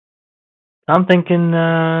I'm thinking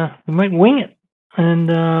we might wing it. And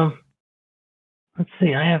let's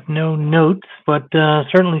see, I have no notes, but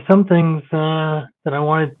certainly some things that I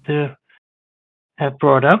wanted to have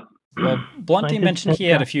brought up. Well, So I Blunty did mentioned think,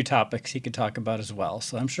 he had a few topics he could talk about as well,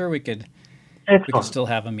 so I'm sure we could excellent, still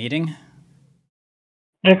have a meeting.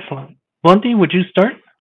 excellent. Bunty, would you start?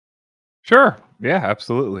 Sure. Yeah,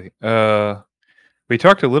 absolutely. We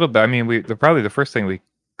talked a little bit. I mean, probably the first thing we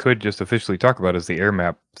could just officially talk about is the air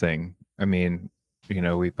map thing. I mean,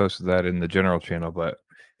 we posted that in the general channel, but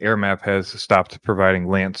air map has stopped providing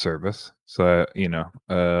land service. So,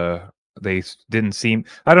 didn't seem.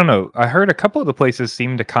 I don't know. I heard a couple of the places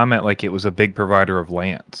seemed to comment like it was a big provider of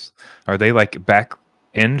lands. Are they like back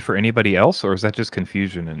end for anybody else, or is that just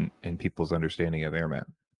confusion in people's understanding of air map?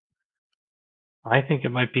 I think it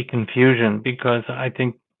might be confusion because I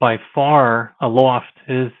think by far Aloft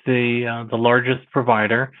is the largest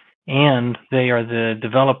provider, and they are the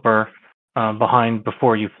developer behind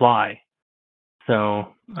Before You Fly.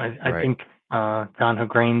 So I Right. think John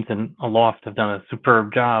Hugranes and Aloft have done a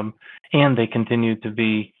superb job, and they continue to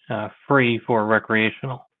be free for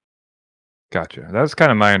recreational. Gotcha. That's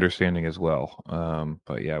kind of my understanding as well.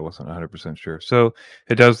 But yeah, I wasn't 100% sure. So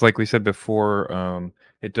it does, like we said before,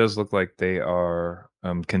 it does look like they are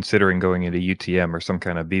considering going into UTM or some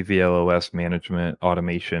kind of BVLOS management,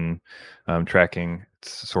 automation, tracking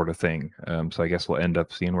sort of thing. So I guess we'll end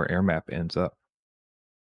up seeing where AirMap ends up.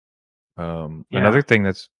 Yeah, Another thing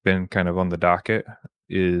that's been kind of on the docket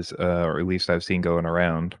is, or at least I've seen going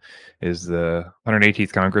around, is the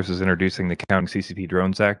 118th Congress is introducing the Counting CCP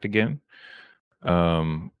Drones Act again.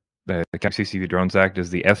 The CCP Drones Act is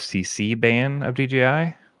the FCC ban of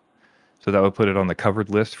DJI, so that would put it on the covered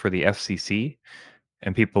list for the FCC.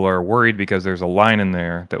 And people are worried because there's a line in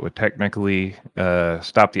there that would technically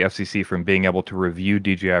stop the FCC from being able to review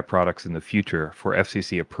DJI products in the future for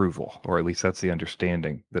FCC approval, or at least that's the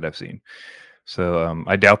understanding that I've seen. So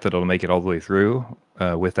I doubt that it'll make it all the way through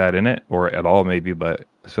with that in it, or at all maybe, but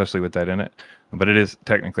especially with that in it. But it is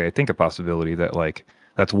technically, I think, a possibility that like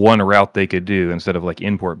that's one route they could do instead of like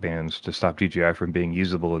import bans to stop DJI from being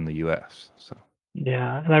usable in the U.S. So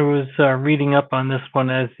yeah. And I was reading up on this one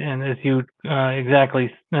as you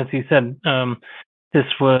exactly as you said.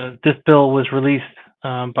 This bill was released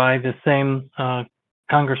by the same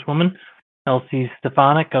Congresswoman, Elsie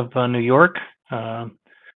Stefanik of New York. Uh,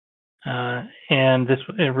 and this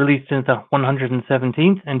it released into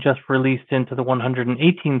 117th and just released into the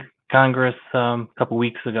 118th Congress a couple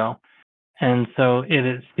weeks ago. And so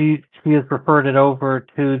she has referred it over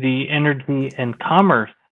to the Energy and Commerce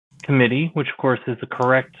Committee, which of course is the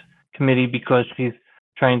correct committee because she's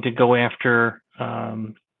trying to go after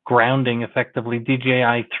grounding effectively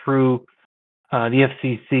DJI through the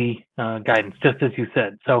FCC guidance, just as you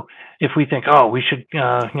said. So if we think, oh, we should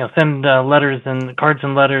send letters and cards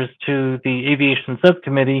and letters to the aviation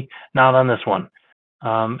subcommittee, not on this one.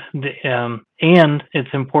 And it's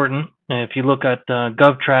important if you look at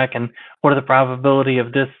GovTrack and what are the probability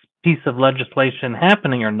of this piece of legislation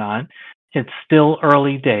happening or not. It's still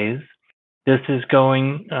early days. This is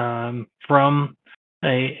going from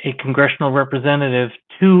a congressional representative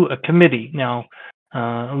to a committee. Now,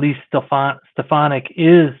 Elise Stefanik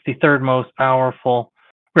is the third most powerful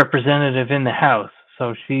representative in the House.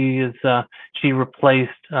 So she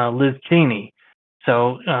replaced Liz Cheney.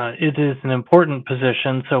 So it is an important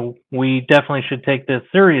position. So we definitely should take this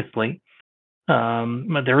seriously.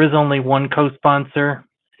 But there is only one co-sponsor,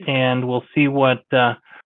 and we'll see what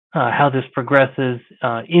how this progresses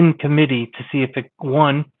in committee to see if it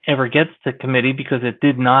one ever gets to committee because it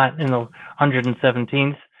did not in the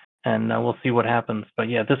 117th, and we'll see what happens. But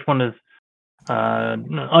yeah, this one is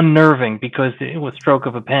unnerving because with stroke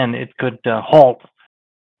of a pen, it could halt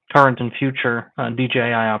current and future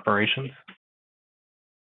DJI operations.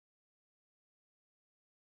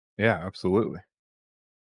 yeah, absolutely.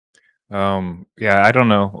 Yeah, I don't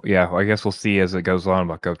know. Yeah, I guess we'll see as it goes on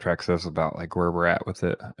what GovTrack says about like where we're at with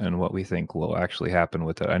it and what we think will actually happen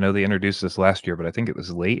with it. I know they introduced this last year, but I think it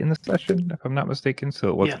was late in the session, if I'm not mistaken. So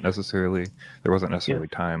Yes. there wasn't Yes. necessarily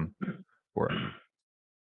time for it.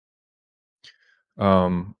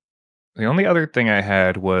 Um, the only other thing I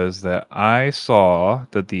had was that I saw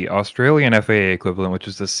that the Australian FAA equivalent, which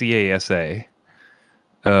is the CASA,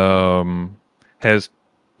 um, has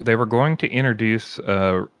they were going to introduce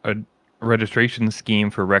a registration scheme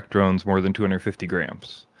for wrecked drones more than 250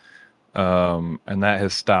 grams. And that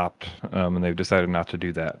has stopped, and they've decided not to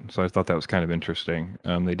do that. So I thought that was kind of interesting.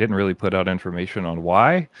 They didn't really put out information on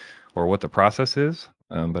why or what the process is,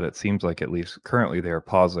 but it seems like at least currently they are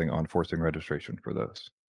pausing on forcing registration for those.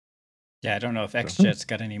 Yeah, I don't know if XJet's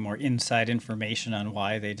got any more inside information on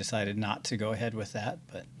why they decided not to go ahead with that,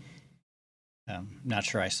 but not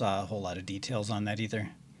sure I saw a whole lot of details on that either.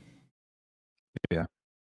 Yeah.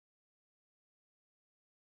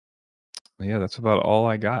 Yeah, that's about all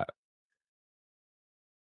I got.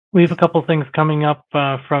 We have a couple things coming up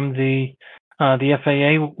from the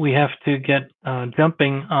FAA. We have to get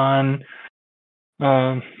jumping on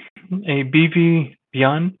a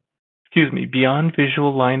beyond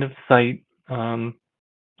visual line of sight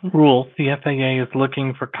rules. The FAA is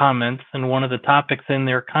looking for comments, and one of the topics in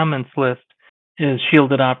their comments list is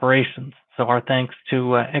shielded operations. So our thanks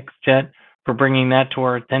to XJet for bringing that to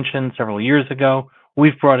our attention several years ago.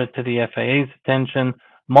 We've brought it to the FAA's attention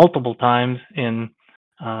multiple times in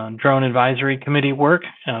drone advisory committee work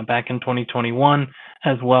back in 2021,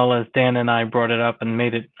 as well as Dan and I brought it up and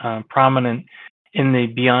made it prominent in the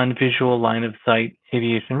Beyond Visual Line of Sight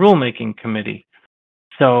Aviation Rulemaking Committee.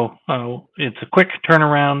 So it's a quick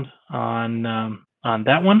turnaround on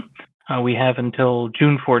that one. We have until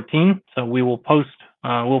June 14, so we will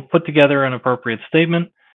we'll put together an appropriate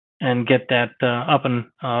statement and get that up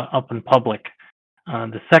in public.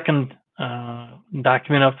 The second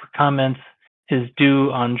document up for comments is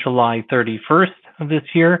due on July 31st of this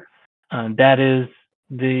year. That is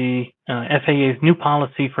the FAA's new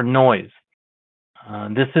policy for noise.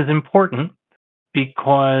 This is important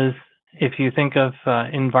because if you think of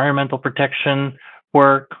environmental protection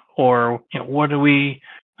work, or what are we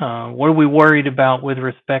worried about with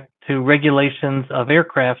respect to regulations of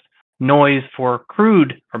aircraft, noise for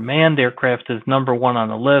crewed or manned aircraft is number one on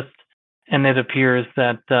the list, and it appears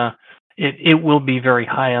that it will be very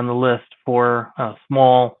high on the list for a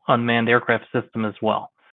small unmanned aircraft system as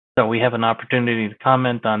well. So we have an opportunity to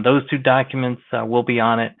comment on those two documents. We'll be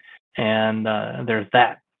on it, and there's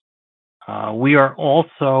that. We are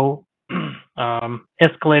also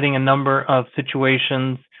escalating a number of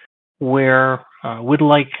situations where we'd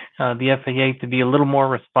like the FAA to be a little more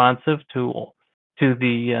responsive to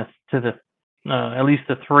the at least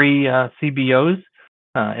the three CBOs,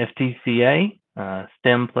 FTCA,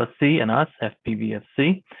 STEM plus C, and us,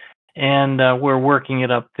 FPVFC, and we're working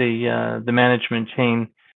it up the management chain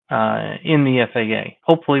in the FAA.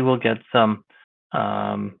 Hopefully, we'll get some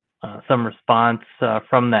response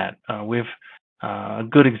from that. We've a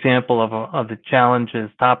good example of the challenges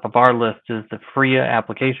top of our list is the FRIA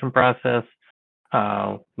application process.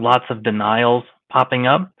 Lots of denials popping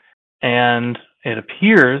up, and it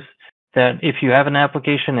appears that if you have an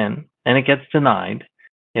application in and it gets denied,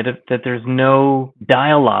 that there's no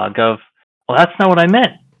dialogue of, well, that's not what I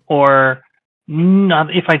meant, or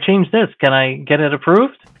if I change this, can I get it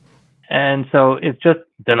approved? And so it's just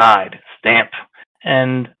denied, stamp.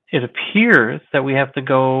 And it appears that we have to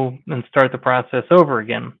go and start the process over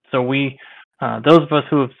again. So those of us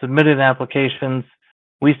who have submitted applications,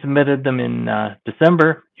 we submitted them in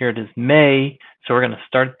December. Here it is May, so we're going to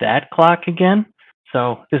start that clock again.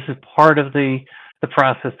 So this is part of the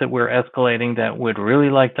process that we're escalating, that we'd really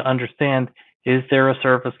like to understand. Is there a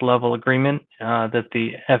service level agreement that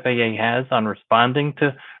the FAA has on responding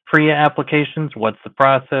to FRIA applications? What's the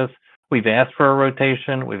process? We've asked for a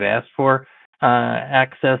rotation. We've asked for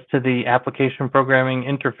access to the application programming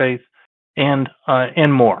interface, and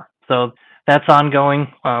more. So that's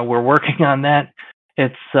ongoing. We're working on that.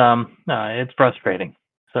 It's frustrating.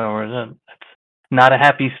 So it's not a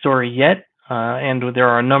happy story yet, and there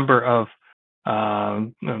are a number of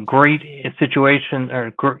great situations,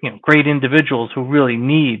 or great individuals who really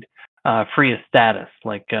need FRIA status,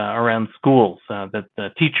 like around schools, that the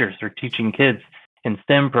teachers are teaching kids in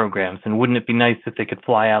STEM programs, and wouldn't it be nice if they could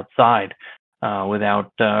fly outside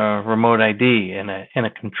without remote ID in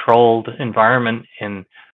a controlled environment in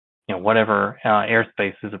whatever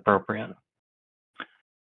airspace is appropriate.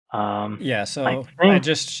 Yeah, so I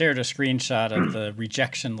just shared a screenshot of the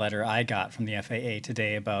rejection letter I got from the FAA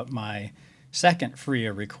today about my second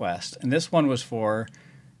FRIA request, and this one was for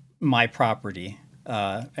my property,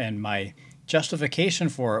 and my justification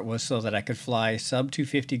for it was so that I could fly sub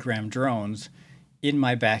 250 gram drones in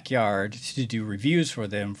my backyard to do reviews for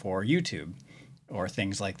them for YouTube or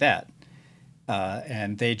things like that.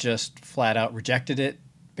 And they just flat out rejected it,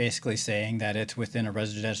 basically saying that it's within a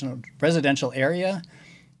residential area,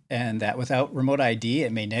 and that without remote ID,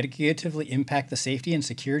 it may negatively impact the safety and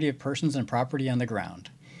security of persons and property on the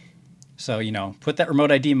ground. So, put that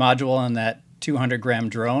remote ID module on that 200 gram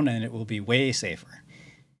drone and it will be way safer.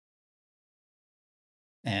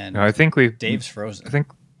 And I think Dave's frozen.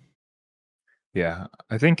 Yeah,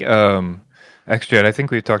 I think XJet, I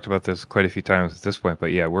think we've talked about this quite a few times at this point,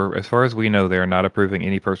 but yeah, we're as far as we know, they're not approving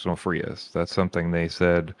any personal FRIAs. That's something they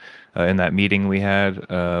said in that meeting we had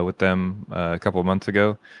with them a couple of months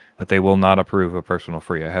ago, that they will not approve a personal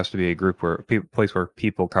FRIA. It has to be a group where place where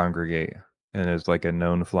people congregate and is like a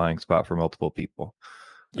known flying spot for multiple people.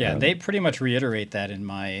 Yeah, they pretty much reiterate that in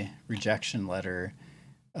my rejection letter,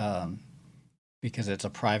 um, because it's a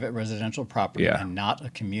private residential property Yeah, and not a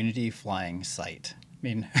community flying site. I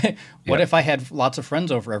mean, what yeah, if I had lots of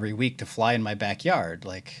friends over every week to fly in my backyard?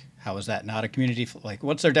 Like, how is that not a community? Like,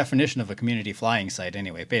 what's their definition of a community flying site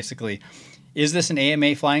anyway? Basically, is this an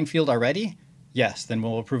AMA flying field already? Yes, then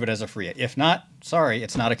we'll approve it as a FRIA. If not, sorry,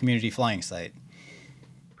 it's not a community flying site.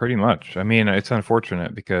 pretty much. I mean, it's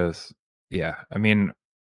unfortunate because, yeah, I mean,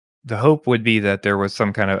 the hope would be that there was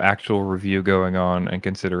some kind of actual review going on and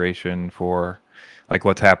consideration for like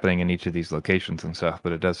what's happening in each of these locations and stuff,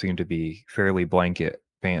 but it does seem to be fairly blanket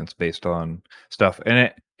bans based on stuff.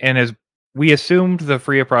 And as we assumed the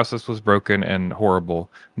FRIA process was broken and horrible,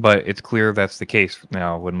 but it's clear that's the case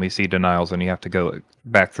now when we see denials and you have to go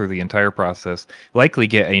back through the entire process, likely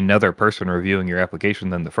get another person reviewing your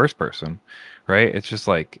application than the first person, right? It's just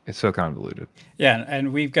like it's so convoluted. Yeah,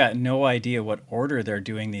 and we've got no idea what order they're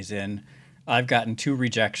doing these in. I've gotten two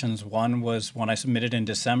rejections. One was one I submitted in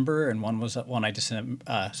December, and one was one I just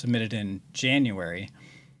submitted in January.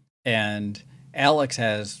 And Alex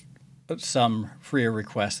has some FRIA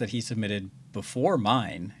requests that he submitted before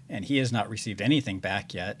mine, and he has not received anything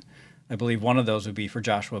back yet. I believe one of those would be for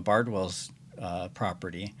Joshua Bardwell's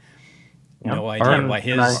property. Yeah. No idea Or why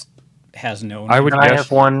his has no I would And I guess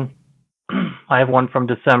have one. I have one from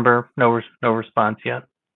December. No response yet.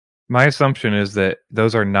 my assumption is that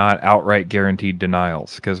those are not outright guaranteed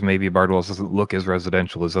denials because maybe Bardwell's doesn't look as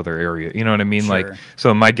residential as other area. You know what I mean? Like, Sure.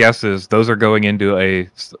 so my guess is those are going into a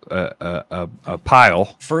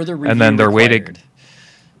pile, Further and review then they're waiting. required.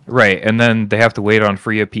 Right, and then they have to wait on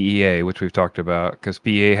FRIA PEA, which we've talked about, because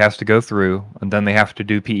PEA has to go through, and then they have to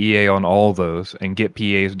do PEA on all those and get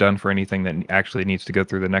PEAs done for anything that actually needs to go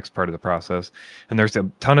through the next part of the process. And there's a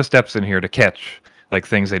ton of steps in here to catch, like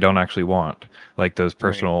things they don't actually want, like those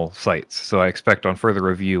personal sites. So I expect on further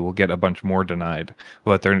review we'll get a bunch more denied,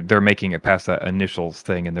 but they're making it past that initial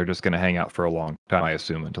thing, and they're just going to hang out for a long time, I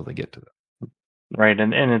assume, until they get to that. Right,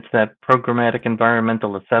 and it's that programmatic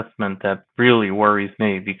environmental assessment that really worries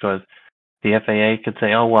me because the FAA could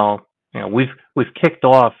say, "Oh well, we've kicked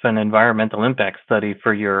off an environmental impact study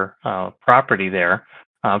for your property there,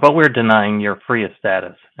 but we're denying your FRIA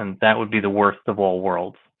status," and that would be the worst of all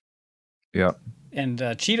worlds. Yeah. And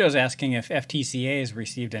Cheeto's asking if FTCA has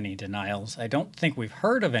received any denials. I don't think we've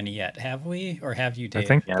heard of any yet, have we? Or have you, Dave? I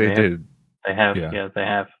think Yeah, they they have. did. They have, Yeah. yeah, they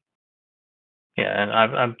have. Yeah, and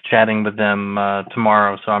I'm chatting with them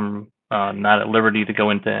tomorrow, so I'm not at liberty to go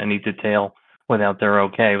into any detail without their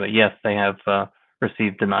okay. But yes, they have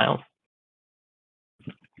received denials.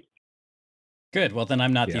 Good. Well, then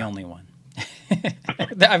I'm not the Yeah. only one.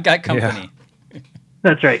 I've got company.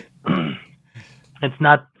 That's right.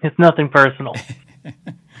 It's nothing personal.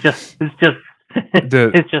 It's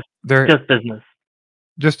just business.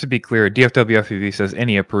 Just to be clear, DFW FPV says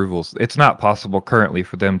any approvals. It's not possible currently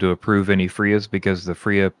for them to approve any FRIAs because the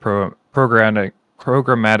FRIA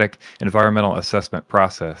programmatic environmental assessment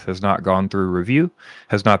process has not gone through review,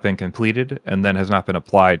 has not been completed, and then has not been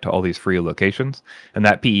applied to all these FRIA locations. And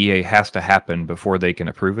that PEA has to happen before they can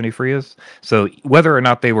approve any FRIAs. So whether or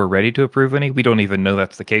not they were ready to approve any, we don't even know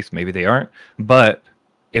that's the case. Maybe they aren't. But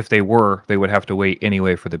if they were, they would have to wait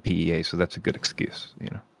anyway for the PEA. So that's a good excuse, you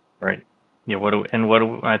know. Right. Yeah.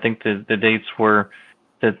 I think the dates were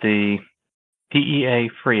that the PEA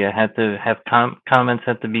FRIA had to have comments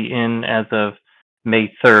had to be in as of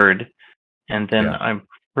May 3rd, and then Yeah. I'm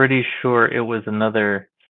pretty sure it was another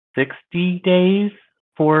 60 days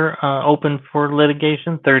for open for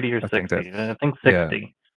litigation, 30 or 60. I think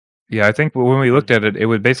 60. Yeah, I think when we looked at it, it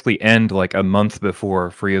would basically end like a month before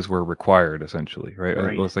FRIAs were required, essentially, right? It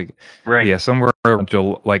Right. was like, Right. yeah, somewhere around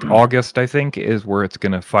like August, I think, is where it's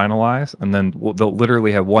going to finalize, and then they'll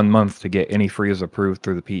literally have 1 month to get any FRIAs approved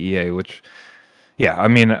through the PEA. Which, yeah, I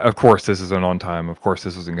mean, of course, this isn't on time. Of course,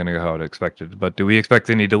 this isn't going to go how it expected. But do we expect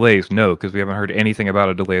any delays? No, because we haven't heard anything about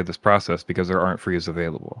a delay of this process because there aren't FRIAs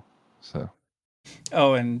available. So.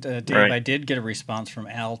 Oh, and Dave, Right. I did get a response from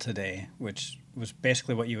Al today, which was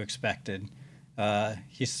basically what you expected.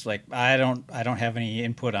 He's like, I don't have any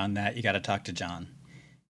input on that. You got to talk to John.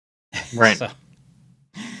 Right. So,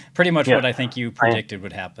 pretty much Yeah. what I think you predicted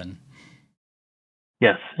would happen.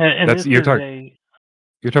 Yes, and That's- this you're is talking-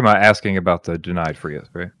 You're talking about asking about the denied FRIAs,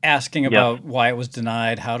 right? Asking Yes. about why it was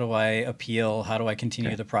denied, how do I appeal, how do I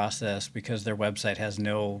continue Okay. the process, because their website has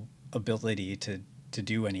no ability to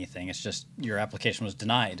do anything. It's just your application was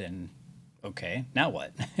denied, and okay, now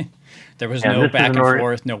what? There was And no this is back an and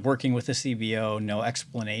forth, no working with the CBO, no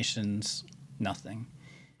explanations, nothing.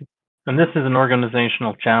 And this is an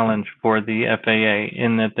organizational challenge for the FAA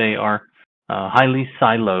in that they are highly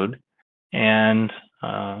siloed, and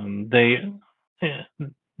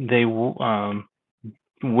they will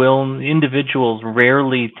individuals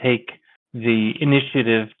rarely take the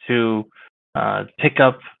initiative to pick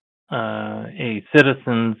up a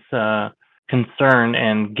citizen's concern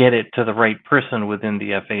and get it to the right person within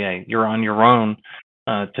the FAA. You're on your own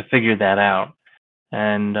to figure that out.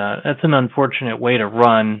 And that's an unfortunate way to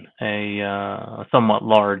run a somewhat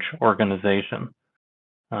large organization.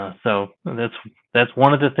 So that's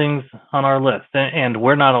one of the things on our list, and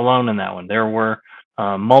we're not alone in that one. There were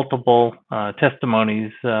multiple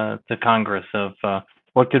testimonies to Congress of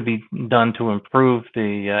what could be done to improve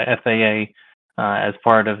the FAA as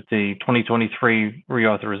part of the 2023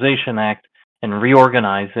 Reauthorization Act, and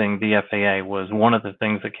reorganizing the FAA was one of the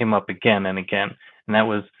things that came up again and again, and that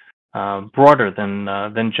was broader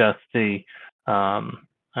than just the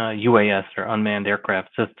UAS, or Unmanned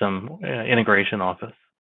Aircraft System Integration Office.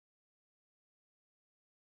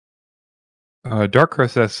 Dark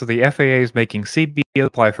says, so the FAA is making CBO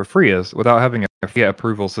apply for FRIAs without having a FRIA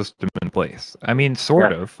approval system in place. I mean,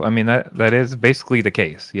 sort Yes. of. I mean, that is basically the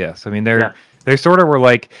case. Yes. I mean, Yes. they sort of were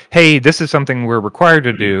like, hey, this is something we're required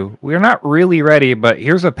to do. We're not really ready, but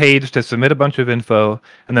here's a page to submit a bunch of info,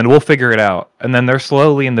 and then we'll figure it out. And then they're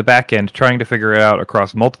slowly in the back end trying to figure it out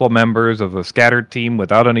across multiple members of a scattered team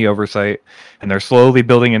without any oversight. And they're slowly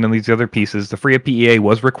building into these other pieces. The FRIA PEA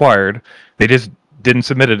was required. They just didn't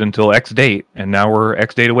submit it until X date, and now we're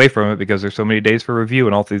X date away from it because there's so many days for review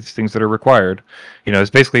and all these things that are required. You know,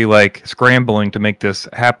 it's basically like scrambling to make this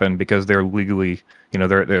happen because they're legally, you know,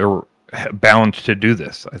 they're bound to do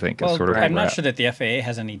this. I think Well, is sort of. I'm not sure that the FAA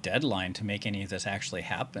has any deadline to make any of this actually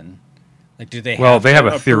happen. Like, do they? Well, have they to have a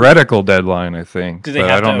approve, theoretical deadline, I think. Do they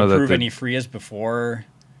but have I don't to know approve that any FRIAs before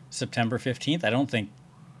September 15th? I don't think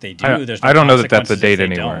they do. There's no I don't know that that's a consequences if date they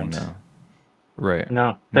anywhere. don't. No. Right.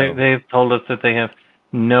 No, No. they've told us that they have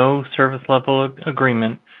no service level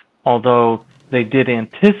agreement, although they did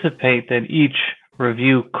anticipate that each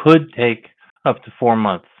review could take up to 4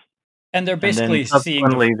 months. And they're And then basically seeing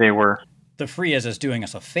subsequently they were, the FRIAs as doing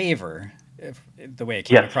us a favor, if the way it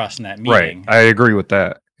came yes, across in that Right. meeting. I agree with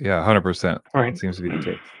that. Yeah, 100%. right, It seems to be the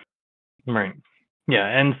case. right. Yeah,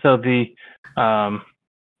 and so the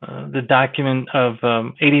document of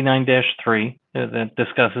 89-3 that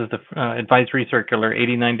discusses the advisory circular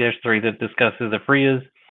 89-3 that discusses the FRIAs,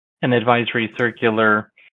 and advisory circular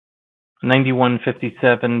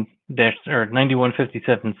 9157 or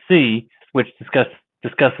 9157C, which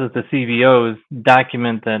discusses the CVOs,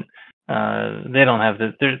 document that they don't have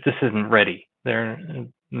this. This isn't ready.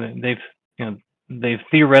 They've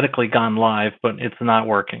theoretically gone live, but it's not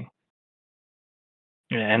working.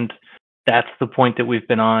 And that's the point that we've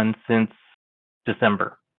been on since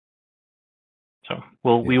December. So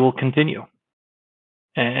we will continue.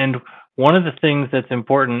 And one of the things that's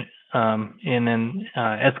important in an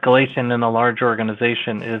escalation in a large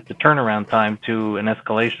organization is the turnaround time to an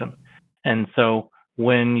escalation. And so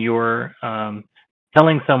when you're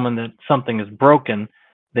telling someone that something is broken,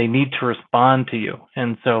 they need to respond to you.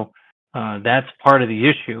 And so that's part of the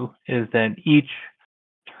issue, is that each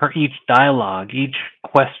dialogue, each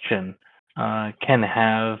question can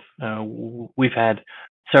have, we've had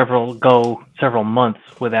several months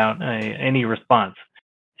without any response.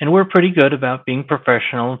 And we're pretty good about being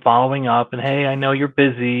professional and following up, and hey, I know you're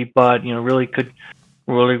busy, but really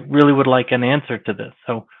would like an answer to this.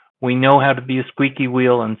 So we know how to be a squeaky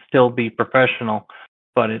wheel and still be professional,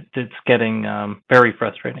 but it's getting very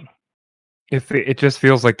frustrating. If it just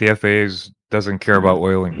feels like the FAA doesn't care about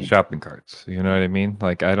oiling shopping carts. You know what I mean?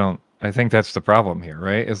 Like I think that's the problem here,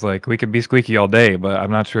 right? It's like we could be squeaky all day, but I'm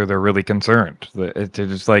not sure they're really concerned. It's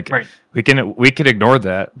just like Right. we can ignore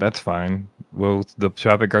that. That's fine. The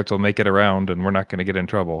shopping carts will make it around, and we're not going to get in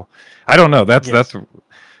trouble. I don't know. That's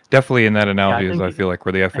definitely in that analogy I I feel like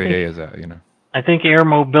where the FAA is at. I think air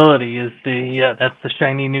mobility is that's the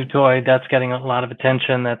shiny new toy that's getting a lot of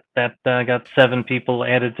attention. That got 7 people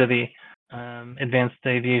added to the Advanced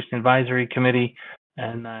Aviation Advisory Committee,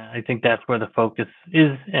 and I think that's where the focus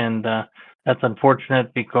is, and that's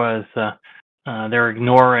unfortunate because they're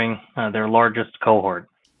ignoring their largest cohort.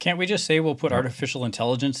 Can't we just say we'll put artificial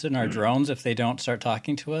intelligence in our drones if they don't start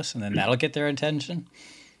talking to us, and then that'll get their attention?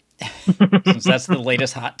 Since that's the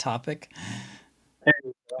latest hot topic. There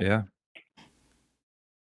you Yeah.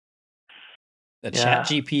 The Yeah.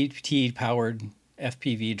 ChatGPT powered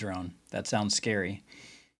FPV drone. That sounds scary.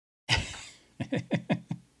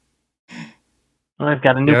 Well, I've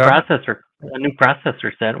got a new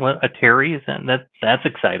processor set. Well, a Terry's, and that's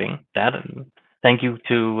exciting. Thank you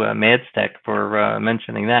to Madstech for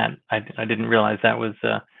mentioning that. I didn't realize that was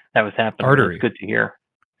happening. Artery. That's good to hear.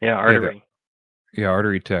 Yeah, Yeah, Artery.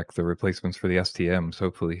 Artery Tech, the replacements for the STMs,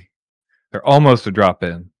 hopefully. They're almost a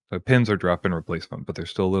drop-in. The pins are drop-in replacement, but there's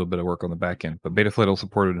still a little bit of work on the back end. But Betaflight will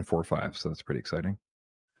support it in 4.5, so that's pretty exciting.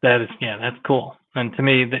 That's cool. And to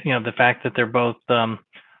me, the fact that they're both Atom.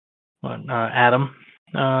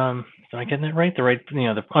 Am I getting that right?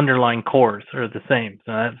 The underlying cores are the same.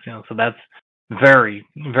 So that's very,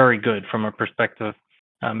 very good from a perspective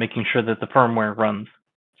of making sure that the firmware runs.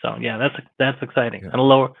 So yeah, that's exciting. Yeah. At a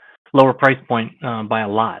lower price point by a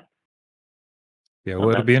lot. Yeah, So well,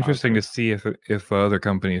 it'll be that's interesting to positive. see if other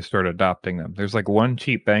companies start adopting them. There's like one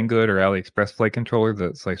cheap Banggood or AliExpress flight controller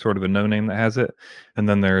that's like sort of a no name that has it, and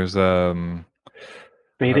then there's Beta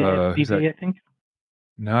who's that? FPV, I think.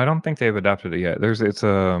 No, I don't think they've adopted it yet. It's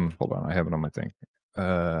hold on, I have it on my thing.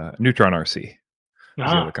 Neutron RC is the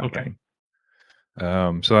other company.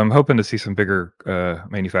 Okay. So I'm hoping to see some bigger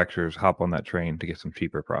manufacturers hop on that train to get some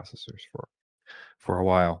cheaper processors for a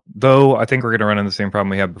while. Though I think we're going to run into the same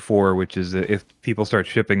problem we had before, which is that if people start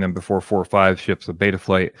shipping them before 4.5 ships a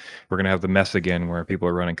Betaflight, we're going to have the mess again where people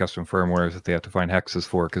are running custom firmwares that they have to find hexes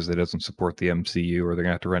for because it doesn't support the MCU, or they're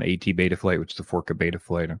going to have to run AT Betaflight, which is a fork of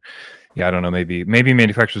Betaflight. Yeah, I don't know. Maybe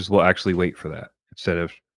manufacturers will actually wait for that instead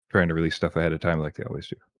of trying to release stuff ahead of time like they always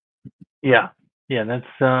do. Yeah, that's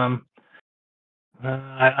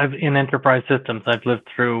I've in enterprise systems. I've lived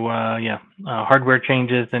through hardware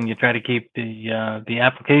changes, and you try to keep the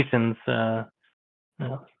applications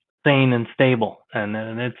sane and stable, and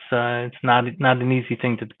it's not an easy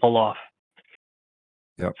thing to pull off.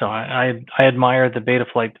 Yep. So I admire the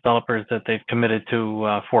Betaflight developers that they've committed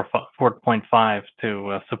to 4.5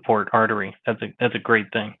 to support Artery. That's a great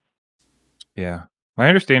thing. Yeah, my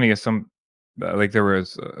understanding is like there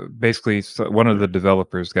was basically one of the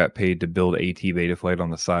developers got paid to build AT Betaflight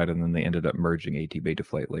on the side, and then they ended up merging AT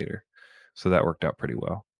Betaflight later, so that worked out pretty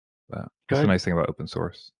well. That's the nice thing about open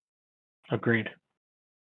source. Agreed.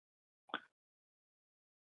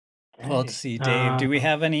 Well, let's see, Dave. Do we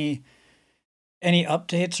have any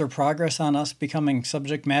updates or progress on us becoming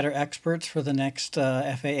subject matter experts for the next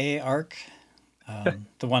FAA ARC?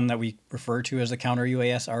 The one that we refer to as a counter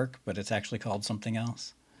UAS ARC, but it's actually called something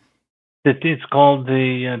else. It's called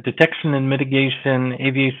the Detection and Mitigation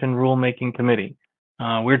Aviation Rulemaking Committee.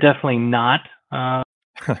 We're definitely not a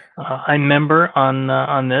member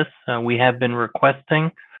on this. We have been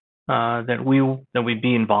requesting that we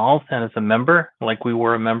be involved and as a member, like we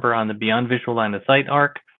were a member on the Beyond Visual Line of Sight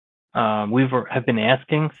ARC. Have been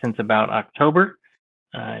asking since about October.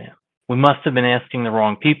 We must have been asking the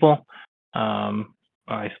wrong people.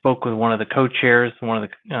 I spoke with one of the co-chairs, one of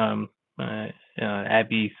the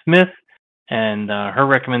Abby Smith, and her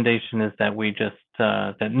recommendation is that we just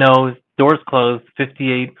that no, doors closed,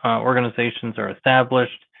 58 organizations are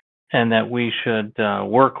established, and that we should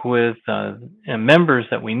work with members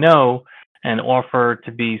that we know and offer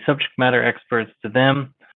to be subject matter experts to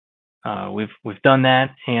them. We've done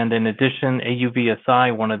that, and in addition,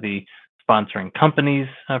 AUVSI, one of the sponsoring companies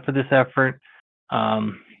for this effort,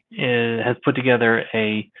 has put together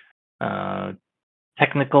a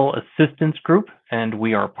technical assistance group, and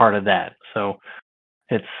we are part of that. So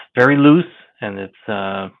it's very loose, and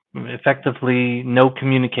it's effectively no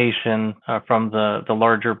communication from the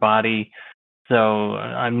larger body. So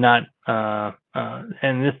I'm not,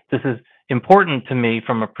 and this is important to me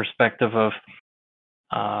from a perspective of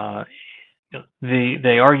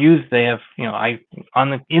they are used. They have,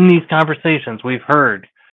 in these conversations we've heard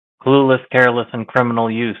clueless, careless, and criminal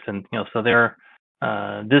use, and so they're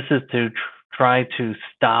this is to try to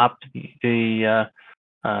stop the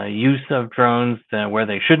use of drones where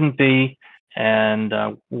they shouldn't be, and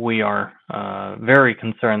we are very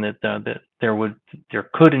concerned that there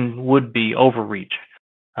could and would be overreach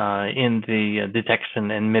in the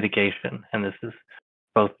detection and mitigation, and this is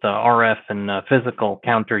both RF and physical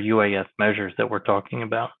counter UAS measures that we're talking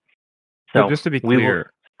about. So just to be we will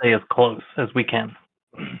clear, stay as close as we can.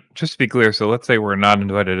 just to be clear, so let's say we're not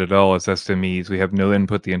invited at all as SMEs. We have no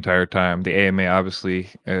input the entire time. The AMA obviously,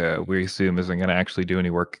 we assume, isn't going to actually do any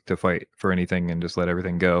work to fight for anything and just let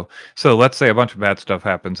everything go. So let's say a bunch of bad stuff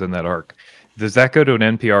happens in that ARC. Does that go to an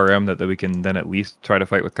NPRM that we can then at least try to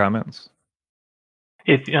fight with comments?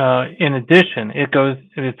 If in addition,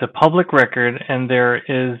 it's a public record, and there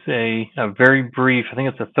is a very brief, I think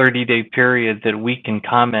it's a 30-day period that we can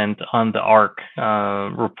comment on the ARC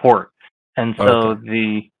report. And so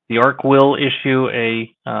Okay. the ARC will issue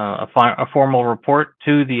a formal report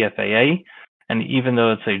to the FAA, and even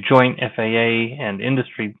though it's a joint FAA and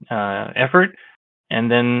industry effort, and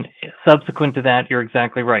then subsequent to that, you're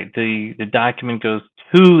exactly right. The document goes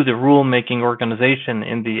to the rulemaking organization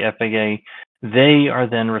in the FAA. They are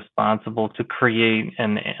then responsible to create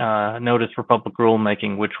an notice for public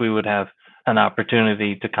rulemaking, which we would have an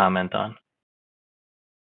opportunity to comment on.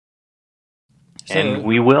 And So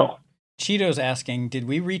we will. Cheeto's asking, did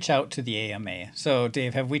we reach out to the AMA? So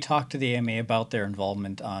Dave, have we talked to the AMA about their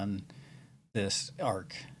involvement on this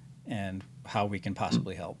ARC and how we can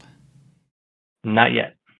possibly help? Not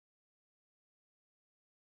yet.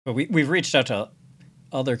 But we've reached out to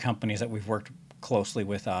other companies that we've worked closely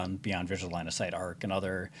with on Beyond Visual Line of Sight ARC and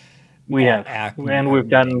other We have, ACME and we've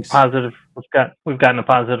gotten meetings. positive. We've gotten a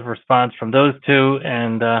positive response from those two,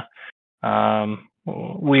 and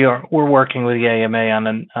we're working with the AMA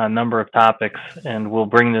on a number of topics, and we'll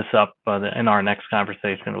bring this up in our next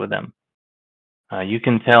conversation with them. You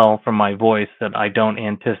can tell from my voice that I don't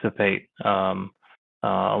anticipate a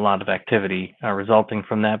lot of activity resulting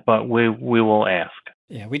from that, but we will ask.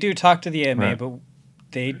 Yeah, we do talk to the AMA, Right. but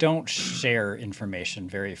they don't share information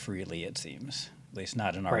very freely, it seems. At least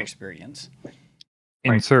not in our Right. experience.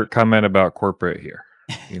 Insert comment about corporate here.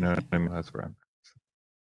 You know what I mean? That's where I'm.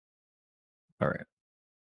 All right.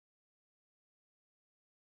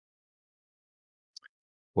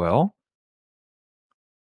 Well,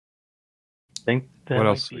 I think that what might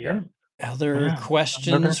else be we got? it. Other Yeah, questions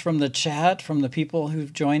another- from the chat, from the people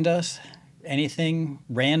who've joined us? Anything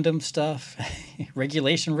random stuff,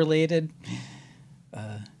 regulation related?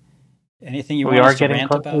 Anything you We want are us to getting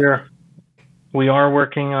rant close. about? We are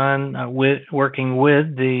working on working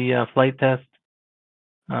with the flight test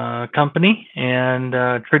company and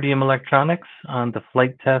Tritium Electronics on the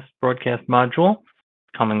flight test broadcast module.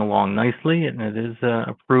 Coming along nicely, and it is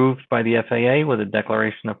approved by the FAA with a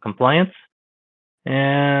declaration of compliance.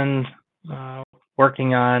 And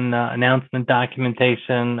working on announcement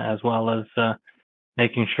documentation, as well as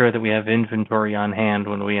making sure that we have inventory on hand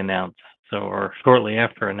when we announce, or shortly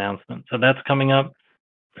after announcement. So that's coming up.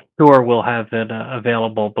 Sure, we'll have it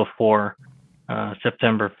available before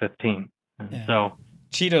September 15th. Yeah. So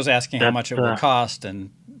Cheeto's asking how much it will that's cost,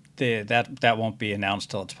 and that won't be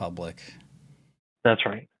announced till it's public. that's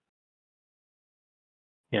right.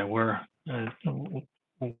 Yeah, we're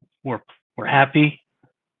happy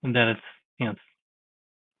that it's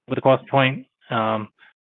with the cost point.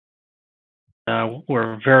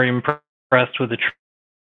 We're very impressed with the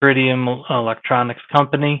Tritium Electronics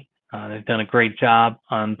company. They've done a great job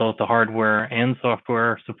on both the hardware and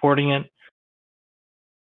software supporting it.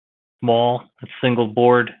 Small, it's single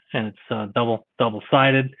board, and it's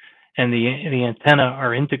double-sided, and the antenna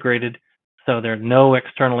are integrated, so there are no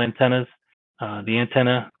external antennas. The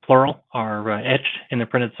antenna, plural, are etched in the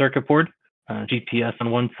printed circuit board, GPS on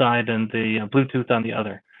one side and the Bluetooth on the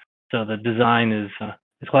other. So the design is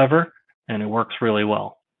clever, and it works really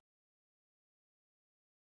well.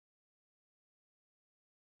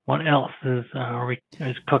 What else is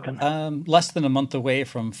cooking? Less than a month away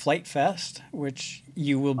from Flight Fest, which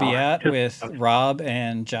you will be at with Rob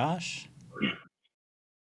and Josh.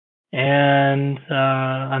 And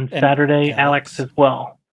on Saturday, Alex as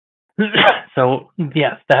well. So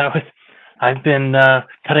yes, I've been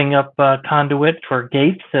cutting up conduit for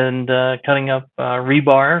gates and cutting up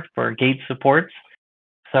rebar for gate supports.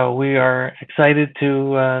 So we are excited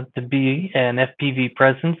to be an FPV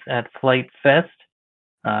presence at Flight Fest.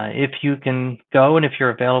 If you can go, and if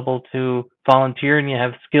you're available to volunteer, and you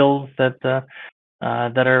have skills that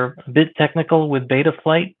are a bit technical with beta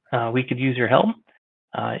flight, we could use your help.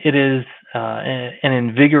 It is an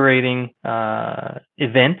invigorating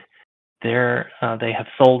event. They have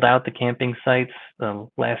sold out the camping sites.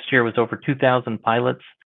 Last year was over 2,000 pilots.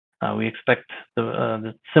 We expect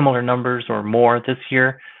the similar numbers or more this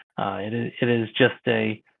year. It is just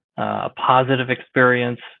a positive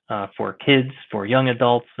experience for kids, for young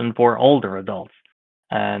adults, and for older adults.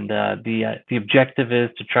 And the objective is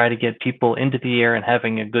to try to get people into the air and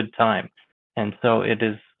having a good time. And so it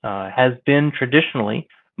is has been traditionally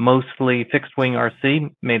mostly fixed wing RC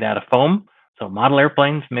made out of foam. So model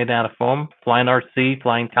airplanes made out of foam, flying RC,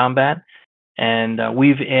 flying combat. And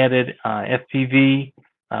we've added FPV,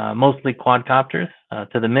 mostly quadcopters,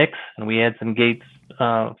 to the mix. And we add some gates,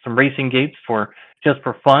 some racing gates just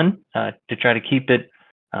for fun, to try to keep it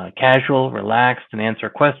casual, relaxed, and answer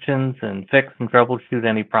questions and fix and troubleshoot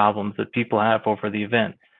any problems that people have over the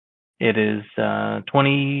event. It is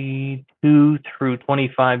 22 through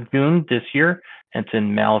 25 June this year. It's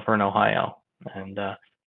in Malvern, Ohio. And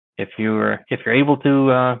if you're able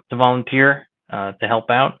to volunteer to help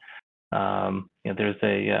out, there's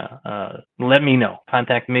let me know.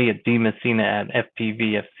 Contact me at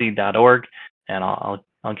dmessina@fpvfc.org, and I'll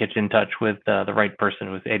get you in touch with the right person,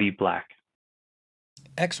 who's Eddie Black.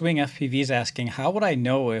 X-Wing FPV is asking, how would I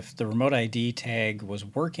know if the remote ID tag was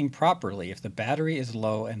working properly if the battery is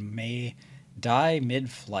low and may die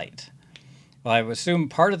mid-flight? Well, I would assume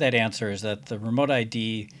part of that answer is that the remote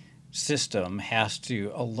ID system has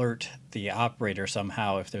to alert the operator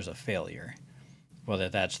somehow if there's a failure, whether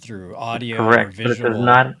that's through audio correct, or visual. But it does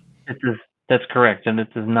not. That's correct, and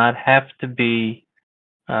it does not have to be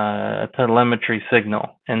a telemetry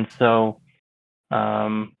signal. And so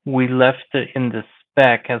we left it in the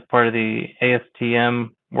spec as part of the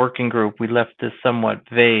ASTM working group. We left this somewhat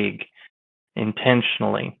vague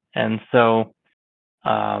intentionally, and so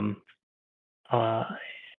a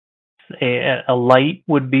light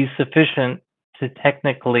would be sufficient to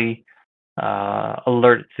technically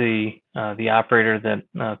alert the operator that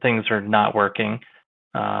things are not working.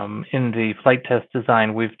 In the flight test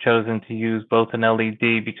design, we've chosen to use both an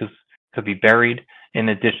LED because it could be buried in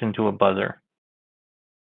addition to a buzzer.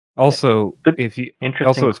 Also, Good. if you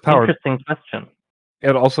Interesting. it's powered. Interesting question.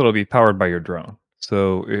 It'll be powered by your drone.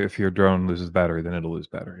 So if your drone loses battery, then it'll lose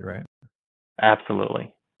battery, right?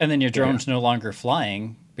 Absolutely. And then your drone's no longer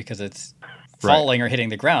flying because it's falling or hitting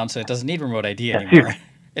the ground, so it doesn't need remote ID anymore.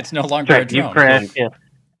 It's no longer a drone. You've crashed.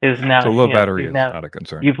 Is now, so low battery is not a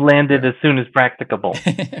concern. You've landed as soon as practicable.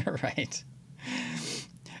 Right.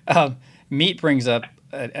 Meat brings up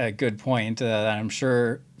a good point that I'm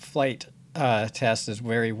sure Flight Test is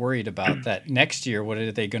very worried about. That next year, what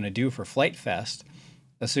are they going to do for Flight Fest,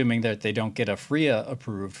 assuming that they don't get a FRIA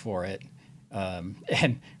approved for it?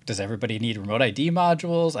 And does everybody need remote ID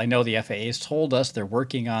modules? I know the FAA's told us they're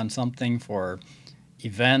working on something for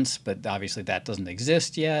events, but obviously that doesn't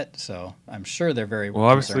exist yet. So I'm sure they're very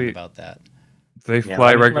concerned about that. They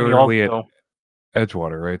fly regularly at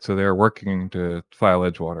Edgewater, right? So they're working to file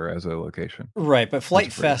Edgewater as a location. Right, but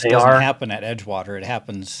Flight Fest doesn't happen at Edgewater. It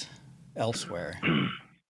happens elsewhere.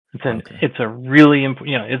 It's a really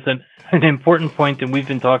it's an important point that we've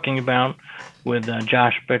been talking about with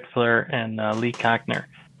Josh Bixler and Lee Cochner.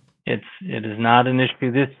 It is not an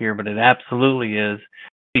issue this year, but it absolutely is,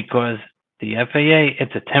 because the FAA,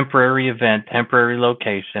 it's a temporary event, temporary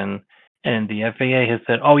location, and the FAA has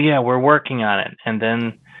said, "Oh yeah, we're working on it," and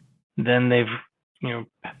then they've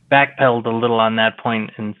backpedaled a little on that point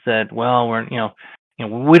and said, "Well,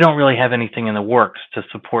 we don't really have anything in the works to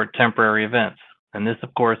support temporary events." And this,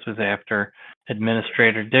 of course, was after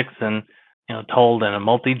Administrator Dixon, told a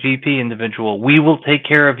multi-GP individual, "We will take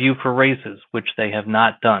care of you for races," which they have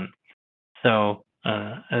not done. So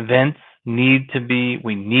events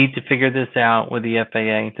we need to figure this out with the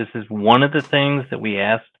FAA. This is one of the things that we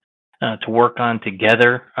asked to work on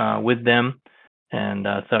together with them. And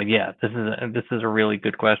so, yeah, this is a really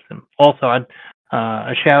good question. Also,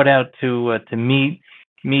 a shout out to Meet.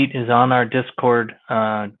 Meet is on our Discord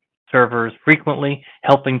servers frequently,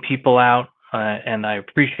 helping people out, and I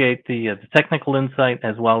appreciate the technical insight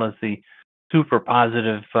as well as the super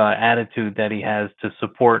positive attitude that he has to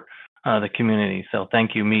support the community. So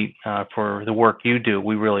thank you, Meet, for the work you do.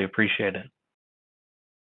 We really appreciate it.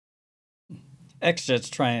 XJet's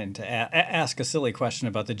trying to ask a silly question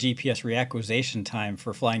about the GPS reacquisition time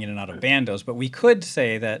for flying in and out of bandos, but we could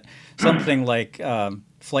say that something like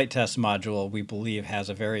Flight Test Module, we believe, has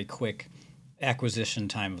a very quick acquisition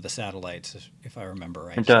time of the satellites, if I remember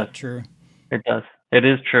right. It does. Is that true? It does. It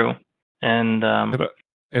is true. And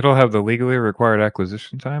it'll have the legally required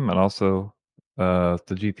acquisition time, and also the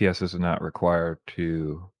GPS is not required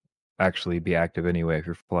to actually be active anyway if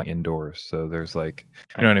you're flying indoors. So there's you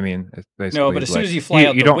know what I mean? It's basically no, but as soon as you fly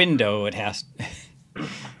out the window, it has.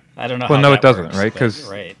 I don't know. Well, how no, that it doesn't, works, right? Because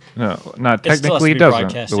right. Not technically it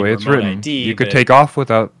doesn't. The way it's written, you could take off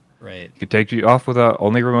without. Right. You could take off without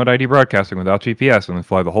only remote ID broadcasting without GPS, and then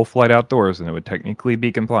fly the whole flight outdoors, and it would technically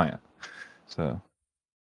be compliant. So,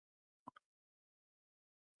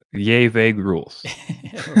 yay, vague rules.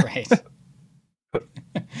 Right.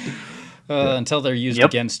 Until they're used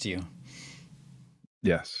against you.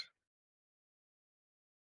 Yes.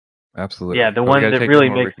 Absolutely. Yeah, the one that really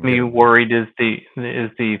makes me worried is the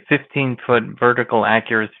 15-foot vertical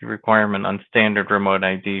accuracy requirement on standard remote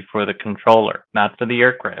ID for the controller, not for the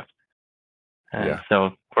aircraft. And so,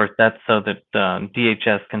 of course, that's so that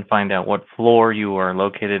DHS can find out what floor you are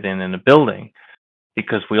located in a building.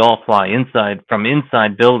 because we all fly from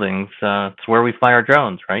inside buildings. It's where we fly our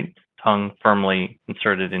drones, right? Tongue firmly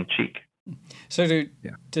inserted in cheek. So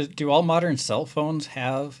Yeah. do all modern cell phones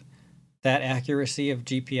have that accuracy of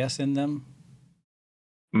GPS in them?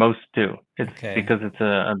 Most do. It's Okay. because it's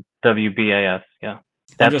a WBAS. Yeah, I'm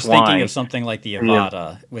that's just thinking why of something like the the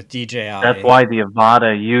Avata with DJI. that's why the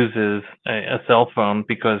Avata uses a cell phone,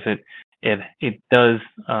 because it does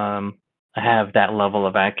have that level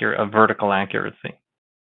of vertical accuracy.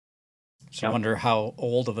 So I wonder how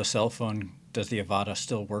old of a cell phone does the Avata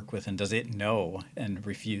still work with, and does it know and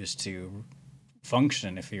refuse to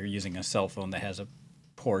function if you're using a cell phone that has a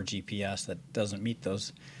poor GPS that doesn't meet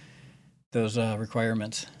those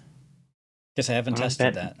requirements? Guess I haven't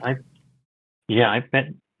tested that. I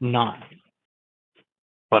bet not.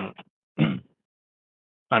 But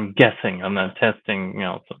I'm guessing. I'm not testing.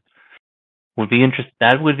 So would be interesting.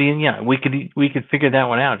 That would be, yeah. We could figure that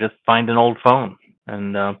one out. Just find an old phone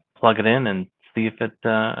and plug it in and see if it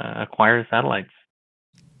acquires satellites.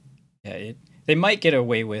 Yeah, they might get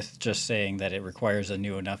away with just saying that it requires a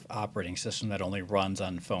new enough operating system that only runs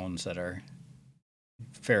on phones that are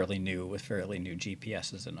fairly new with fairly new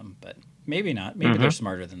GPSs in them, but maybe not. Maybe they're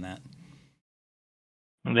smarter than that.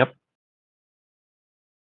 Yep.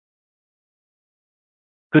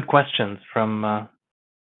 Good questions from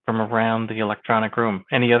around the electronic room.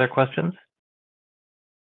 Any other questions?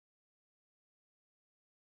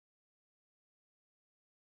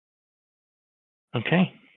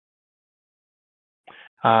 Okay.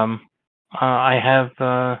 I have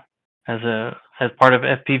as part of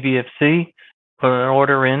FPVFC put an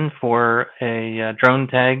order in for a drone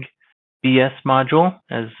tag BS module,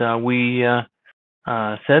 as we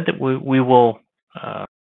said that we will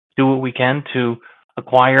do what we can to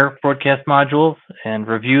acquire broadcast modules and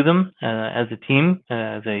review them as a team,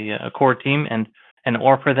 as a core team, and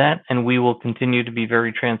offer that. And we will continue to be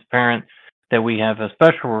very transparent that we have a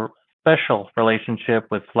special relationship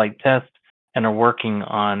with Flight Test and are working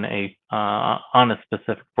on a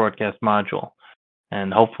specific broadcast module.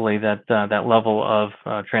 And hopefully that level of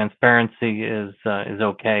transparency is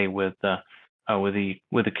okay with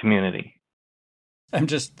the community. I'm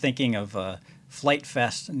just thinking of Flight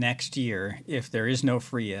Fest next year. If there is no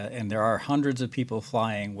FRIA and there are hundreds of people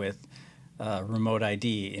flying with remote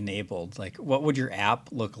ID enabled, like what would your app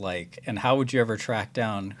look like, and how would you ever track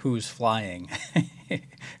down who's flying?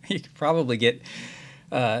 You could probably get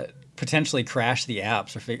potentially crash the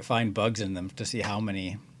apps or find bugs in them to see how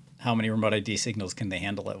many remote ID signals can they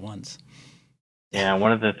handle at once. Yeah,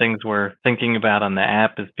 one of the things we're thinking about on the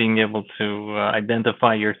app is being able to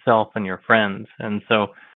identify yourself and your friends, and so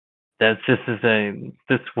this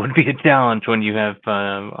would be a challenge when you have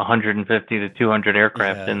 150 to 200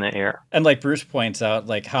 aircraft in the air. And like Bruce points out,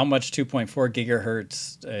 like how much 2.4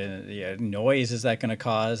 gigahertz noise is that going to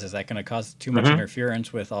cause? Is that going to cause too much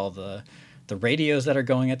interference with all the radios that are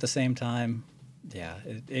going at the same time? Yeah,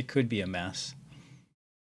 it could be a mess.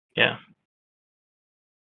 Yeah.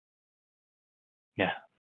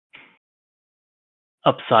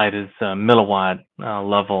 Upside is milliwatt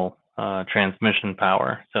level transmission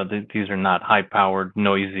power. So these are not high-powered,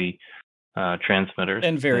 noisy transmitters.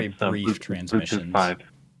 And very brief transmissions. Bluetooth 5.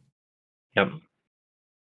 Yep.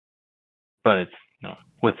 But it's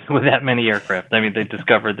with that many aircraft. I mean, they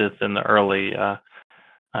discovered this in the early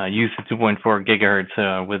use of 2.4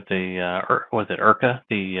 gigahertz with the was it IRCA,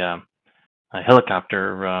 the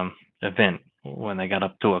helicopter event. When they got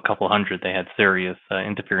up to a couple hundred, they had serious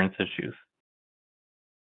interference issues.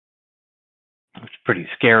 It's pretty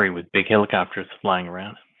scary with big helicopters flying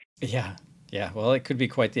around. Yeah. Well, it could be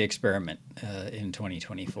quite the experiment in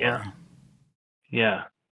 2024. Yeah.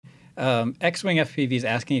 X-Wing FPV is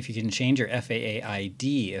asking if you can change your FAA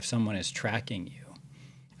ID if someone is tracking you.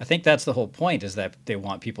 I think that's the whole point, is that they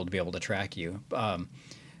want people to be able to track you.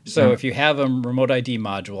 So if you have a remote ID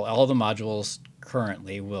module, all the modules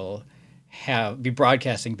currently will be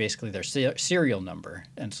broadcasting basically their serial number.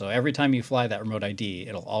 And so every time you fly that remote ID,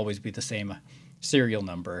 it'll always be the same serial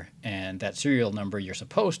number. And that serial number you're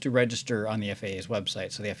supposed to register on the FAA's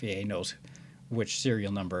website, so the FAA knows which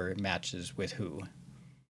serial number matches with who.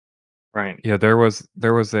 Right. Yeah, there was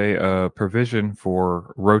a provision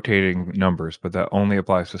for rotating numbers, but that only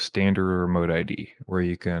applies to standard remote ID, where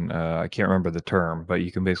you can I can't remember the term, but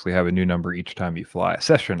you can basically have a new number each time you fly.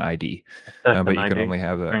 Session ID, but you can only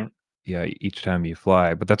have that each time you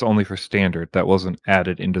fly. But that's only for standard. That wasn't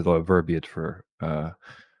added into the verbiage for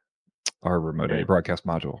our remote ID broadcast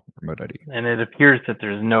module remote ID. And it appears that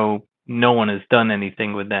there's no one has done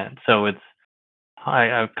anything with that. So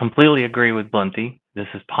I completely agree with Blunty. This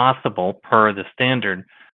is possible per the standard,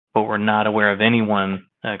 but we're not aware of anyone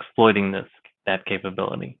exploiting this. that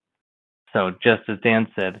capability. So just as Dan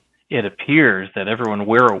said, it appears that everyone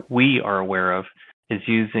we are aware of is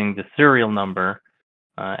using the serial number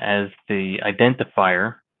as the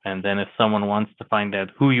identifier, and then if someone wants to find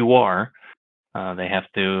out who you are, they have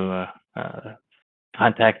to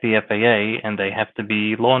contact the FAA, and they have to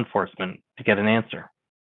be law enforcement to get an answer.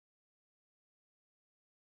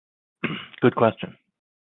 Good question.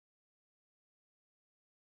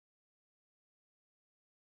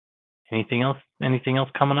 Anything else? Anything else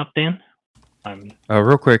coming up, Dan?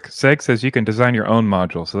 Real quick, Seg says you can design your own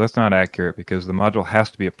module, so that's not accurate because the module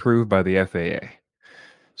has to be approved by the FAA.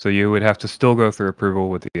 So you would have to still go through approval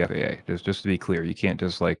with the FAA. Just to be clear, you can't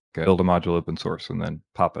just like build a module open source and then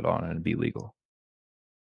pop it on and be legal.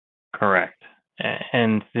 Correct.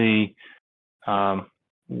 And we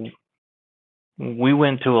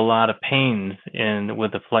went to a lot of pains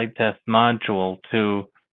with the flight test module to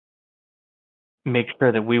make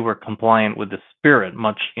sure that we were compliant with the spirit,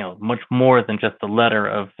 much more than just the letter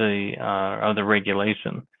of the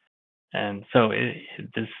regulation. And so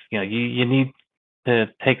you need to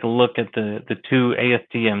take a look at the two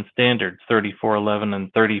ASTM standards, 3411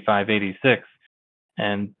 and 3586,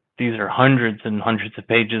 and these are hundreds and hundreds of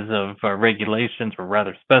pages of regulations, or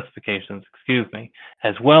rather specifications, excuse me,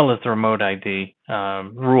 as well as the remote ID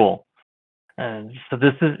rule. So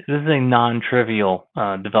this is a non-trivial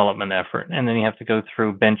development effort, and then you have to go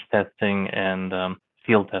through bench testing and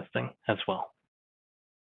field testing as well.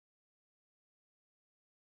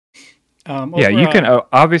 Yeah, you can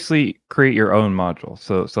obviously create your own module.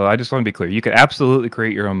 So I just want to be clear. You could absolutely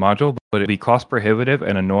create your own module, but it'd be cost prohibitive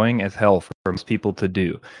and annoying as hell for most people to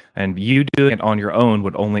do. And you doing it on your own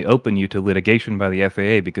would only open you to litigation by the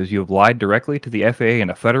FAA because you have lied directly to the FAA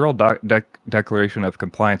in a federal declaration of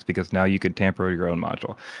compliance because now you can tamper your own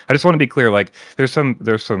module. I just want to be clear. Like, there's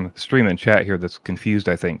some stream in chat here that's confused,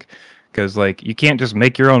 I think. Because, like, you can't just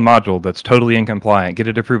make your own module that's totally incompliant, get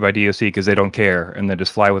it approved by DOC because they don't care, and then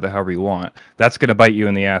just fly with it however you want. That's going to bite you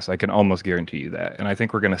in the ass. I can almost guarantee you that. And I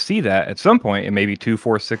think we're going to see that at some point in maybe 2,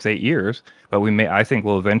 4, 6, 8 years. But I think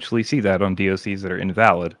we'll eventually see that on DOCs that are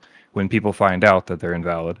invalid when people find out that they're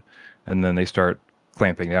invalid, and then they start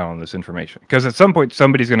clamping down on this information. Because at some point,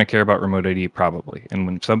 somebody's going to care about remote ID, probably. And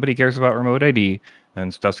when somebody cares about remote ID, then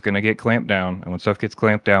stuff's going to get clamped down. And when stuff gets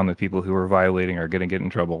clamped down, the people who are violating are going to get in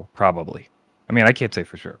trouble, probably. I mean, I can't say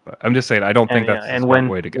for sure, but I'm just saying I don't think that's the smart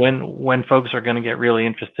way to go. When folks are going to get really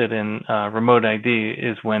interested in remote ID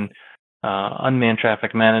is when unmanned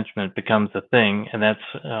traffic management becomes a thing, and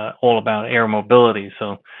that's all about air mobility.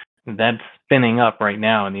 So that's spinning up right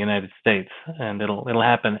now in the United States, and it'll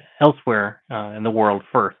happen elsewhere in the world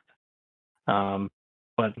first.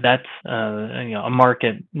 But that's a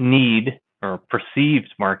market need, or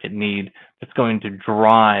perceived market need, that's going to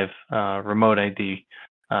drive remote ID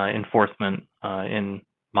enforcement, in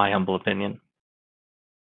my humble opinion.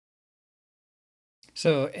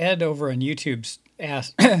 So Ed over on YouTube's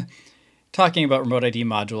asked, talking about remote ID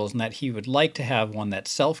modules, and that he would like to have one that's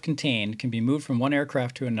self-contained, can be moved from one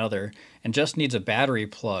aircraft to another, and just needs a battery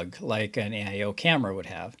plug like an AIO camera would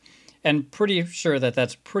have. And pretty sure that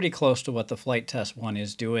that's pretty close to what the flight test one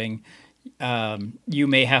is doing. You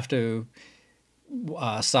may have to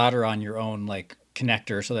solder on your own like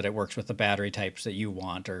connector so that it works with the battery types that you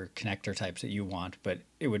want, or connector types that you want, but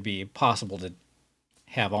it would be possible to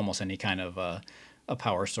have almost any kind of a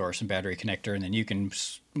power source and battery connector, and then you can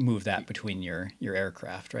move that between your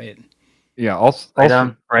aircraft, right? Yeah,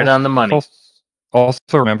 right on the money. Also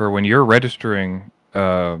remember, when you're registering,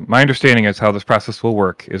 my understanding is how this process will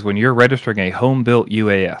work is when you're registering a home-built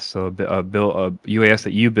UAS, so a UAS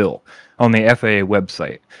that you built on the FAA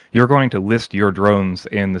website, you're going to list your drones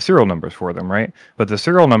and the serial numbers for them, right? But the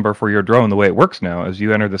serial number for your drone, the way it works now, is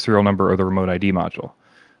you enter the serial number of the remote ID module.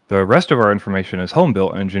 The rest of our information is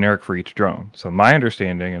home-built and generic for each drone. So my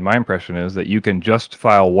understanding and my impression is that you can just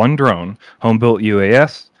file one drone, home-built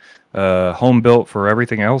UAS, home-built for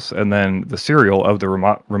everything else, and then the serial of the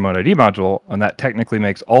remote ID module, and that technically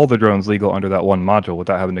makes all the drones legal under that one module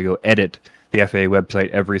without having to go edit the FAA website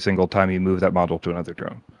every single time you move that module to another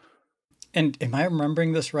drone. And am I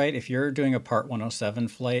remembering this right? If you're doing a Part 107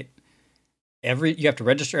 flight, you have to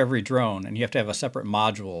register every drone, and you have to have a separate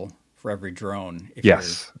module for every drone.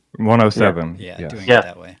 Yes, 107. Yeah, yes. doing it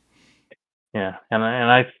that way. Yeah, and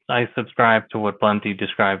I subscribe to what Bunty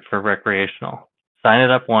described for recreational. Sign it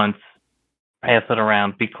up once, pass it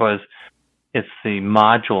around, because it's the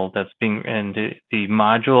module that's and the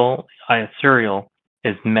module serial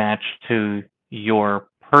is matched to your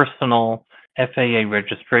personal FAA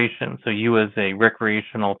registration. So you as a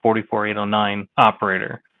recreational 44809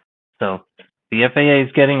 operator. So the FAA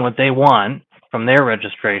is getting what they want from their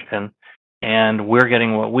registration, and we're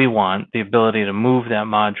getting what we want, the ability to move that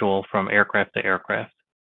module from aircraft to aircraft.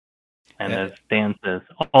 And Yeah. as Dan says,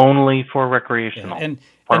 only for Yeah, recreational. and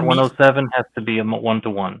Part and Meat 107 has to be a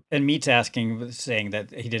one-to-one. and Meat's saying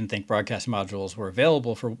that he didn't think broadcast modules were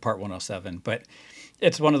available for Part 107, but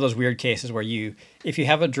it's one of those weird cases where if you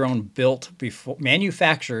have a drone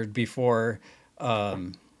manufactured before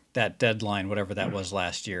that deadline, whatever that was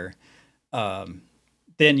last year,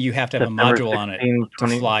 then you have to have a September module on it 16,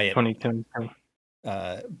 to fly it. 2022.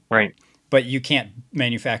 Uh, Right. but you can't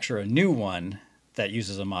manufacture a new one that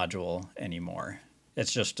uses a module anymore.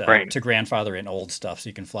 It's just Right. to grandfather in old stuff so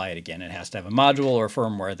you can fly it again. It has to have a module or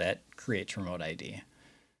firmware that creates remote ID.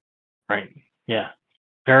 Right. Yeah.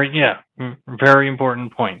 Very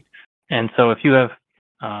important point. And so if you have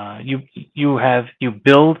you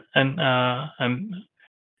build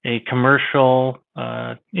a commercial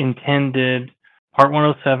intended Part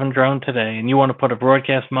 107 drone today, and you want to put a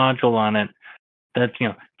broadcast module on it, that's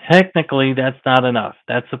technically that's not enough.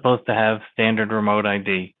 That's supposed to have standard remote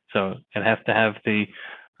ID. So it has to have the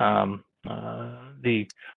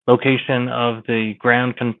location of the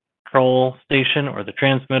ground control station or the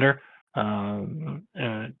transmitter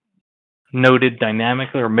noted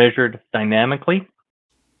dynamically or measured dynamically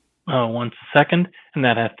once a second, and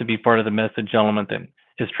that has to be part of the message element that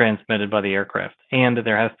is transmitted by the aircraft. And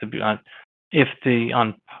there has to be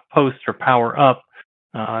on post or power up,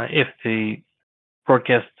 if the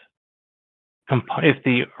broadcast if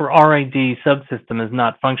the RID subsystem is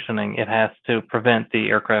not functioning, it has to prevent the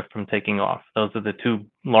aircraft from taking off. Those are the two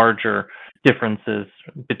larger differences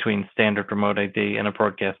between standard remote ID and a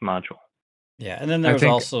broadcast module. Yeah, and then there's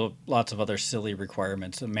also lots of other silly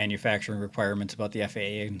requirements, manufacturing requirements about the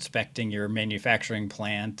FAA inspecting your manufacturing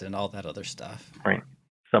plant and all that other stuff. Right.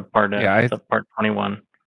 Subpart 21.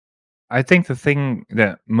 I think the thing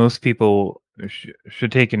that most people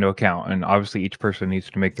should take into account, and obviously each person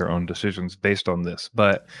needs to make their own decisions based on this,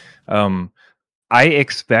 but I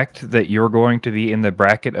expect that you're going to be in the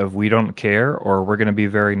bracket of we don't care or we're going to be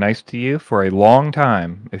very nice to you for a long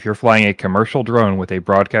time if you're flying a commercial drone with a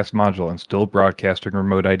broadcast module and still broadcasting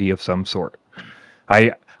remote ID of some sort.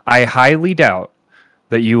 I highly doubt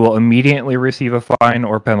that you will immediately receive a fine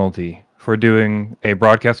or penalty for doing a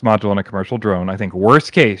broadcast module on a commercial drone. I think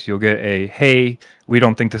worst case, you'll get a, hey, we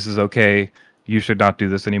don't think this is okay. You should not do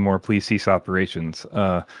this anymore. Please cease operations.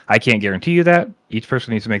 I can't guarantee you that. Each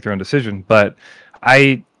person needs to make their own decision. But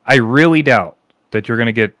I really doubt that you're going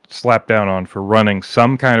to get slapped down on for running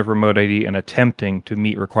some kind of remote ID and attempting to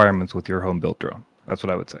meet requirements with your home-built drone. That's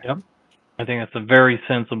what I would say. Yep. I think that's a very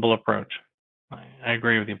sensible approach. I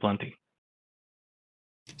agree with you plenty.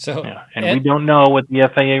 So yeah, and we don't know what the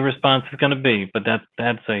FAA response is going to be, but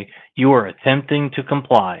that's you are attempting to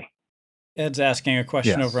comply. Ed's asking a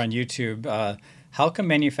question over on YouTube. How come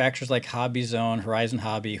manufacturers like Hobby Zone, Horizon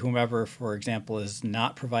Hobby, whomever, for example, is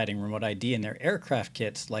not providing remote ID in their aircraft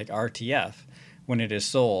kits like RTF when it is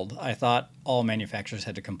sold? I thought all manufacturers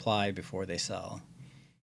had to comply before they sell.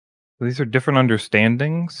 These are different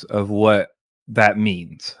understandings of what that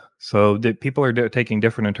means. So people are taking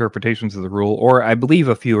different interpretations of the rule, or I believe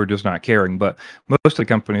a few are just not caring. But most of the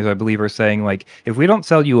companies, I believe, are saying, like, if we don't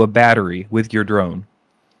sell you a battery with your drone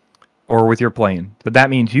or with your plane,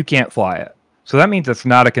 that means you can't fly it. So that means it's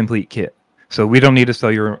not a complete kit. So we don't need to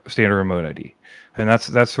sell your standard remote ID. And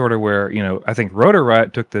that's sort of where, I think Rotor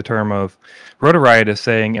Riot took the term of, Rotor Riot is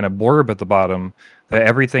saying in a blurb at the bottom that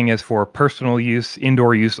everything is for personal use,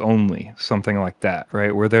 indoor use only, something like that,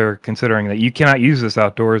 right? Where they're considering that you cannot use this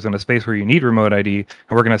outdoors in a space where you need remote ID, and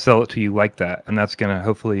we're going to sell it to you like that. And that's going to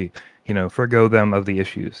hopefully, forgo them of the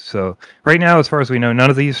issues. So right now, as far as we know, none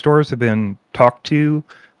of these stores have been talked to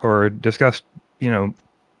or discussed,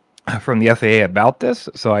 from the FAA about this.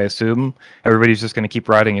 So I assume everybody's just going to keep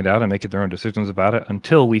writing it out and making their own decisions about it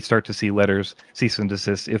until we start to see letters cease and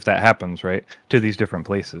desist, if that happens, right, to these different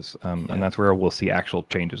places. And that's where we'll see actual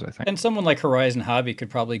changes, I think. And someone like Horizon Hobby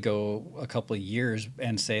could probably go a couple of years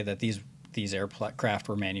and say that these aircraft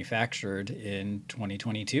were manufactured in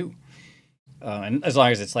 2022. And as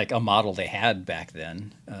long as it's like a model they had back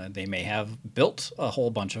then, they may have built a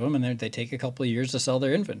whole bunch of them, and they take a couple of years to sell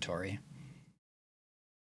their inventory.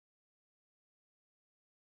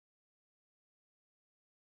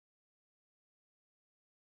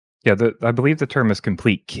 Yeah, I believe the term is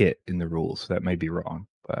complete kit in the rules. That may be wrong,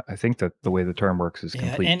 but I think that the way the term works is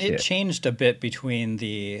complete and kit. It changed a bit between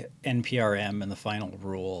the NPRM and the final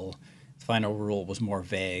rule. The final rule was more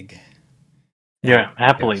vague. Yeah,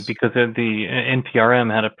 happily, because the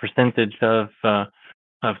NPRM had a percentage of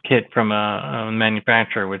kit from a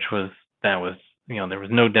manufacturer, there was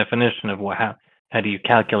no definition of how do you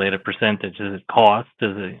calculate a percentage? Is it cost?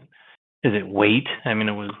 Is it is it weight? I mean,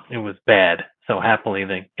 it was bad. So happily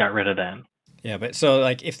they got rid of that. Yeah, but so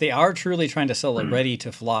like if they are truly trying to sell it ready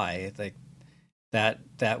to fly, like that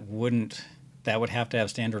would have to have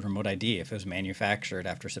standard remote ID if it was manufactured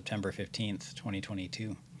after September 15th,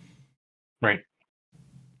 2022. Right.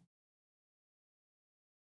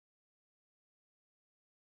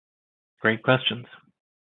 Great questions.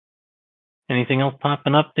 Anything else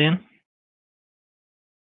popping up, Dan?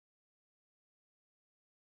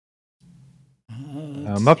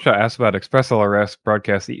 Mupshot asked about Express LRS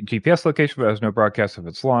broadcast the GPS location, but has no broadcast of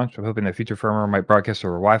its launch. I'm hoping that future firmware might broadcast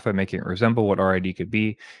over Wi-Fi, making it resemble what RID could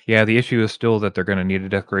be. Yeah, the issue is still that they're going to need a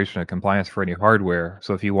declaration of compliance for any hardware.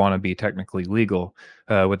 So if you want to be technically legal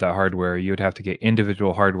with that hardware, you would have to get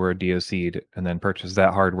individual hardware DOC'd and then purchase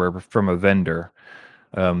that hardware from a vendor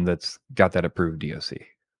that's got that approved DOC.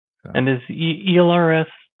 So. And is ELRS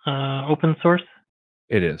open source?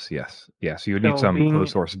 It is, yes. Yes, you would need So some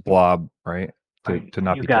closed source blob, right? To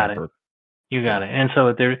not you be got tampered. You got it. And so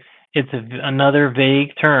it's another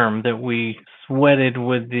vague term that we sweated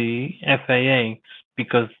with the FAA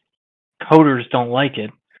because coders don't like it,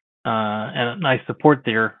 and I support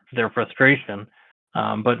their frustration.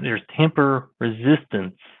 But there's tamper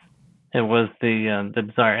resistance. It was the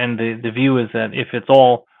desire, and the view is that if it's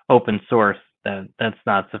all open source, that's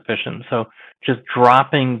not sufficient. So just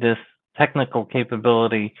dropping this technical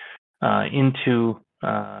capability into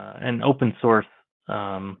an open source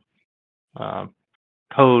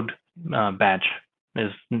code batch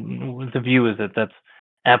is the view is that that's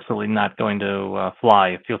absolutely not going to fly,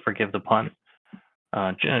 if you'll forgive the pun.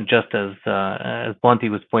 Just as Blunty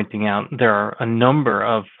was pointing out, there are a number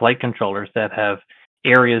of flight controllers that have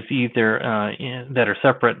areas either that are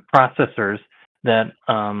separate processors that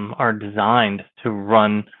are designed to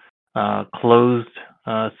run closed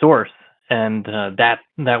source, and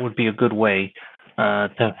that would be a good way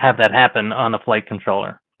to have that happen on a flight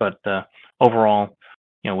controller. But overall,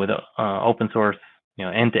 with open source,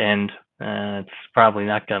 end to end, it's probably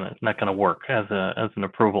not gonna work as an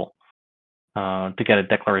approval to get a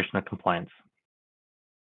declaration of compliance.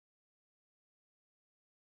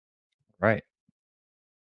 Right.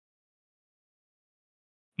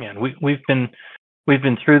 Yeah, and we've been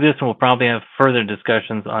through this, and we'll probably have further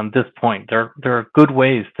discussions on this point. There are good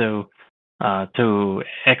ways to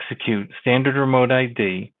execute standard remote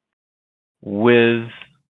ID with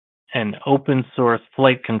an open source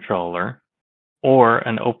flight controller or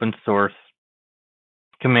an open source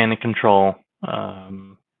command and control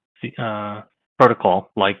protocol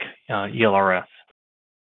like ELRS.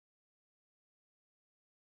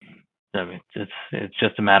 I mean, it's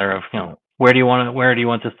just a matter of where do you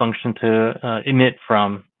want this function to emit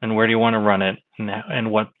from, and where do you want to run it, and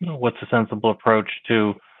what's a sensible approach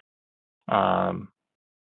to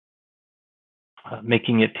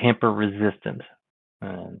making it tamper resistant,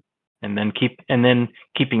 and then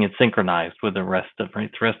keeping it synchronized with the rest of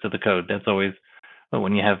the code. That's always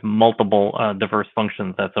when you have multiple diverse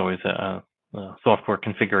functions. That's always a software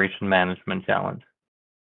configuration management challenge.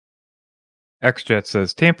 XJet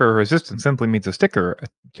says tamper resistant simply means a sticker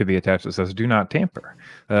to be attached that says "Do not tamper."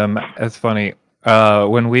 That's funny.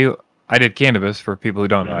 I did cannabis. For people who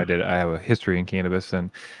don't know, I have a history in cannabis,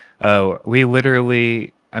 and we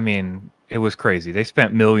literally, I mean, it was crazy. They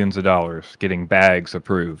spent millions of dollars getting bags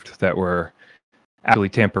approved that were actually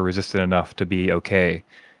tamper resistant enough to be okay.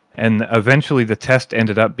 And eventually the test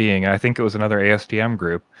ended up being, I think it was another ASTM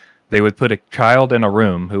group, they would put a child in a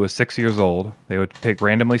room who was 6 years old. They would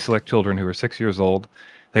randomly select children who were 6 years old.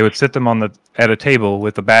 They would sit them at a table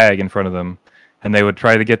with a bag in front of them, and they would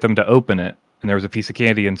try to get them to open it. And there was a piece of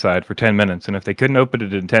candy inside for 10 minutes. And if they couldn't open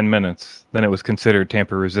it in 10 minutes, then it was considered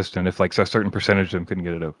tamper resistant if like a certain percentage of them couldn't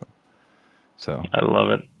get it open. So I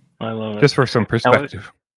love it. Just for some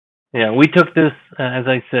perspective. Yeah, we took this, as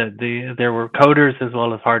I said, there were coders as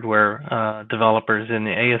well as hardware developers in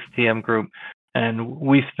the ASTM group, and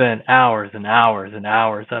we spent hours and hours and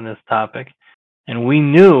hours on this topic. And we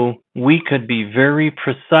knew we could be very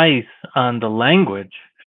precise on the language.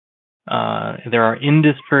 There are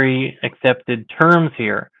industry accepted terms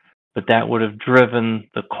here, but that would have driven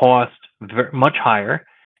the cost much higher,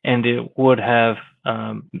 and it would have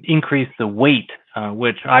increased the weight,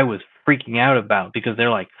 which I was freaking out about, because they're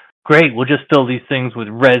like, great, we'll just fill these things with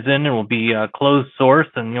resin and we'll be closed source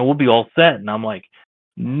and we'll be all set. And I'm like,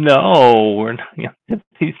 no, we're not,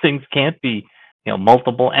 these things can't be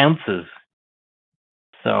multiple ounces.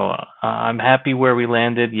 So I'm happy where we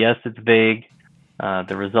landed. Yes, it's vague.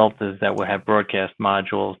 The result is that we'll have broadcast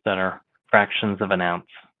modules that are fractions of an ounce.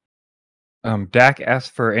 Dak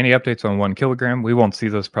asked for any updates on 1 kilogram. We won't see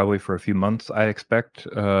those probably for a few months, I expect.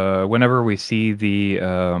 Whenever we see the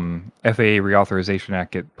FAA Reauthorization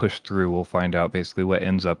Act get pushed through, we'll find out basically what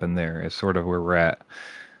ends up in there is sort of where we're at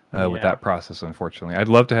with Yeah. that process, unfortunately. I'd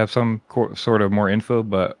love to have some sort of more info,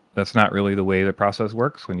 but that's not really the way the process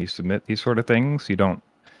works. When you submit these sort of things, you don't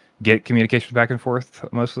get communication back and forth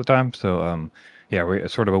most of the time. So, yeah, we're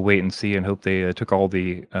sort of a wait and see and hope they took all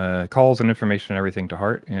the calls and information and everything to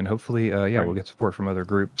heart. And hopefully, yeah, we'll Right. get support from other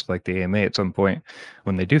groups like the AMA at some point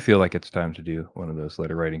when they do feel like it's time to do one of those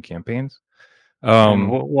letter writing campaigns. And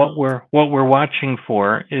what we're watching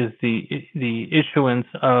for is the issuance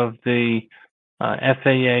of the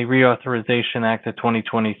FAA Reauthorization Act of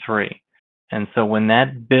 2023. And so when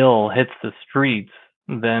that bill hits the streets,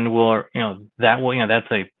 then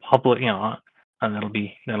that's a public, that'll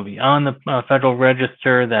be on the Federal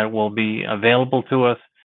Register, that will be available to us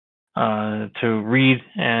to read,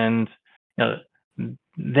 and then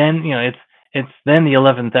it's then the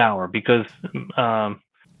 11th hour, because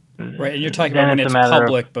Right, and you're talking then about when it's a it's matter of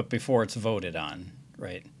public, but before it's voted on,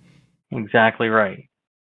 right? exactly right.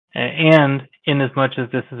 And in as much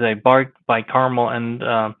as this is a bicameral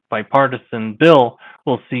and bipartisan bill,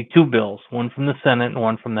 we'll see two bills, one from the Senate and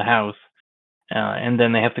one from the House, and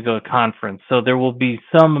then they have to go to conference. So there will be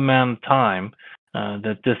some amount of time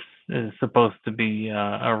that this is supposed to be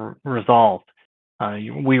resolved.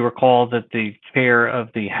 We recall that the chair of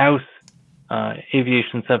the House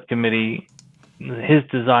Aviation Subcommittee, his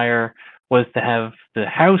desire was to have the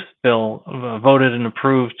House bill voted and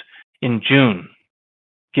approved in June.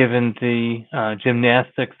 Given the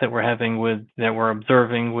gymnastics that we're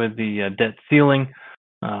observing with the debt ceiling,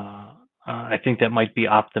 I think that might be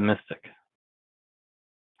optimistic.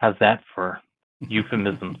 How's that for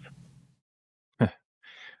euphemisms?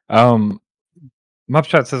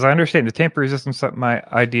 Mupshot says, I understand the tamper resistance. My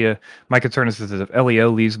concern is that if LEO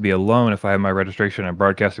leaves me alone, if I have my registration and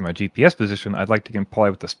broadcasting my GPS position, I'd like to comply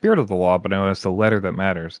with the spirit of the law, but I know it's the letter that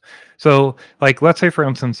matters. So, like, let's say, for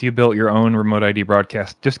instance, you built your own remote ID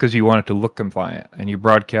broadcast just because you want it to look compliant, and you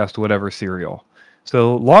broadcast whatever serial.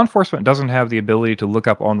 So, law enforcement doesn't have the ability to look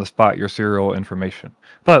up on the spot your serial information.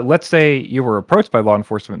 But let's say you were approached by law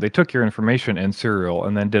enforcement, they took your information and serial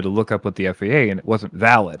and then did a lookup with the FAA and it wasn't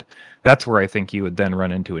valid. That's where I think you would then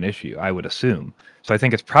run into an issue, I would assume. So I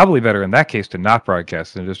think it's probably better in that case to not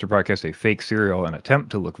broadcast than just to broadcast a fake serial and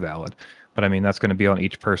attempt to look valid. But I mean, that's going to be on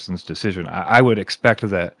each person's decision. I would expect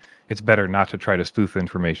that it's better not to try to spoof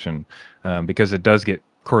information because it does get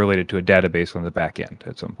correlated to a database on the back end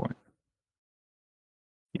at some point.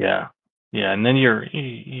 Yeah, and then you're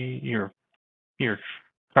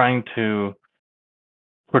trying to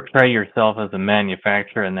portray yourself as a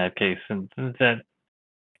manufacturer in that case, and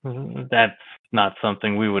that's not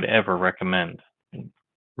something we would ever recommend.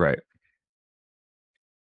 Right.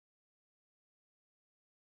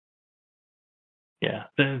 Yeah,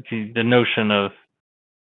 the notion of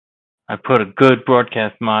I put a good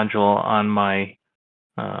broadcast module on my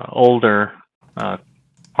older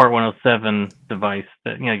Part 107 device,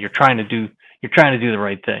 that you're trying to do the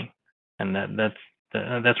right thing, and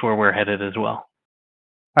that's where we're headed as well.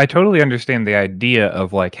 I totally understand the idea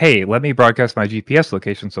of like, hey, let me broadcast my GPS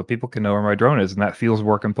location so people can know where my drone is, and that feels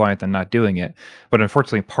more compliant than not doing it. But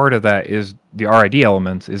unfortunately, part of that is the RID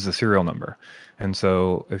element is the serial number. And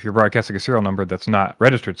so if you're broadcasting a serial number that's not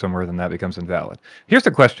registered somewhere, then that becomes invalid. Here's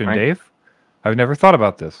the question, Right. Dave. I've never thought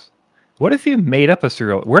about this. What if you made up a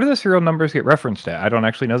serial? Where do the serial numbers get referenced at? I don't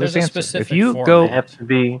actually know There's this a answer. specific If you format.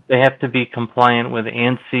 go, They have to be compliant with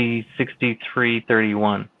ANSI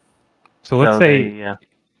 6331. so let's say they,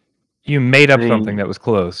 you made up the- something that was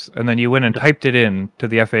close, and then you went and typed it in to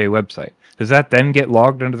the FAA website. Does that then get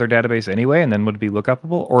logged into their database anyway, and then would it be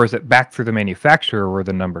lookupable, or is it back through the manufacturer where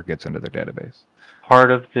the number gets into their database?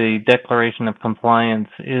 part of the declaration of compliance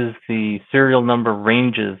is the serial number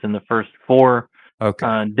ranges in the first four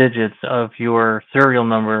Okay. digits of your serial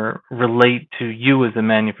number relate to you as a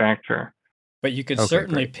manufacturer. But you could Okay,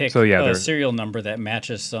 certainly great. pick So, yeah, a there's- serial number that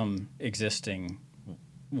matches some existing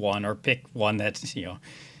one, or pick one that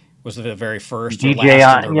was the very first or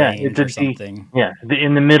last in the range or something.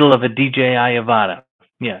 In the middle of a DJI Avata.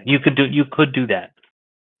 Yeah, you could do that.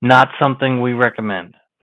 Not something we recommend.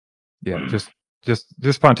 Yeah, just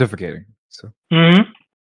pontificating. So.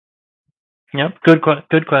 Yep, good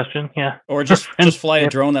question. Yeah. Or just fly a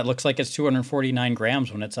drone that looks like it's 249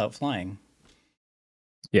 grams when it's out flying.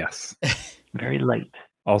 Yes. Very light.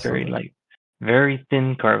 Also very light. Very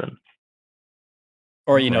thin carbon.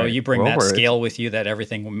 Or Right. you bring Well, that scale with you that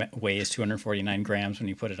everything weighs 249 grams when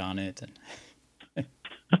you put it on it.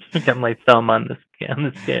 I got my thumb on the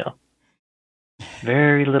scale.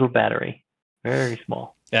 Very little battery. Very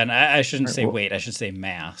small. And I shouldn't Right, say well- weight. I should say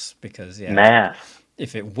mass, because Mass.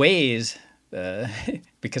 if it weighs,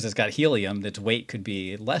 because it's got helium, its weight could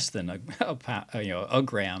be less than a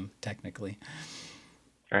gram technically.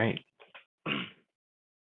 Right.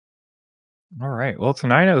 All right. Well, it's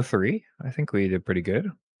 9:03. I think we did pretty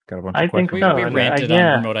good. Got a bunch I of think questions. so. We and, ranted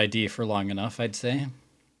yeah. on remote ID for long enough, I'd say.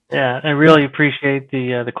 Yeah, I really appreciate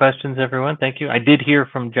the questions, everyone. Thank you. I did hear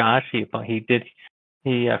from Josh. He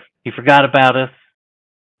forgot about us.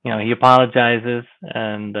 He apologizes,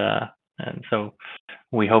 and so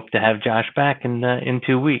we hope to have Josh back in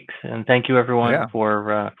 2 weeks. And thank you, everyone, Yeah.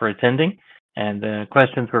 for attending. And the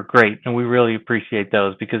questions were great, and we really appreciate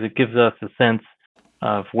those because it gives us a sense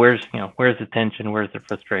of where's the tension, where's the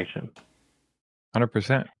frustration.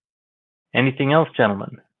 100%. Anything else,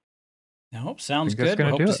 gentlemen? Nope, sounds think that's good. gonna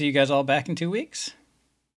We'll do hope to it. see you guys all back in 2 weeks.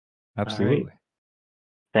 Absolutely.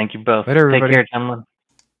 Thank you both. Later, Take everybody. care, gentlemen.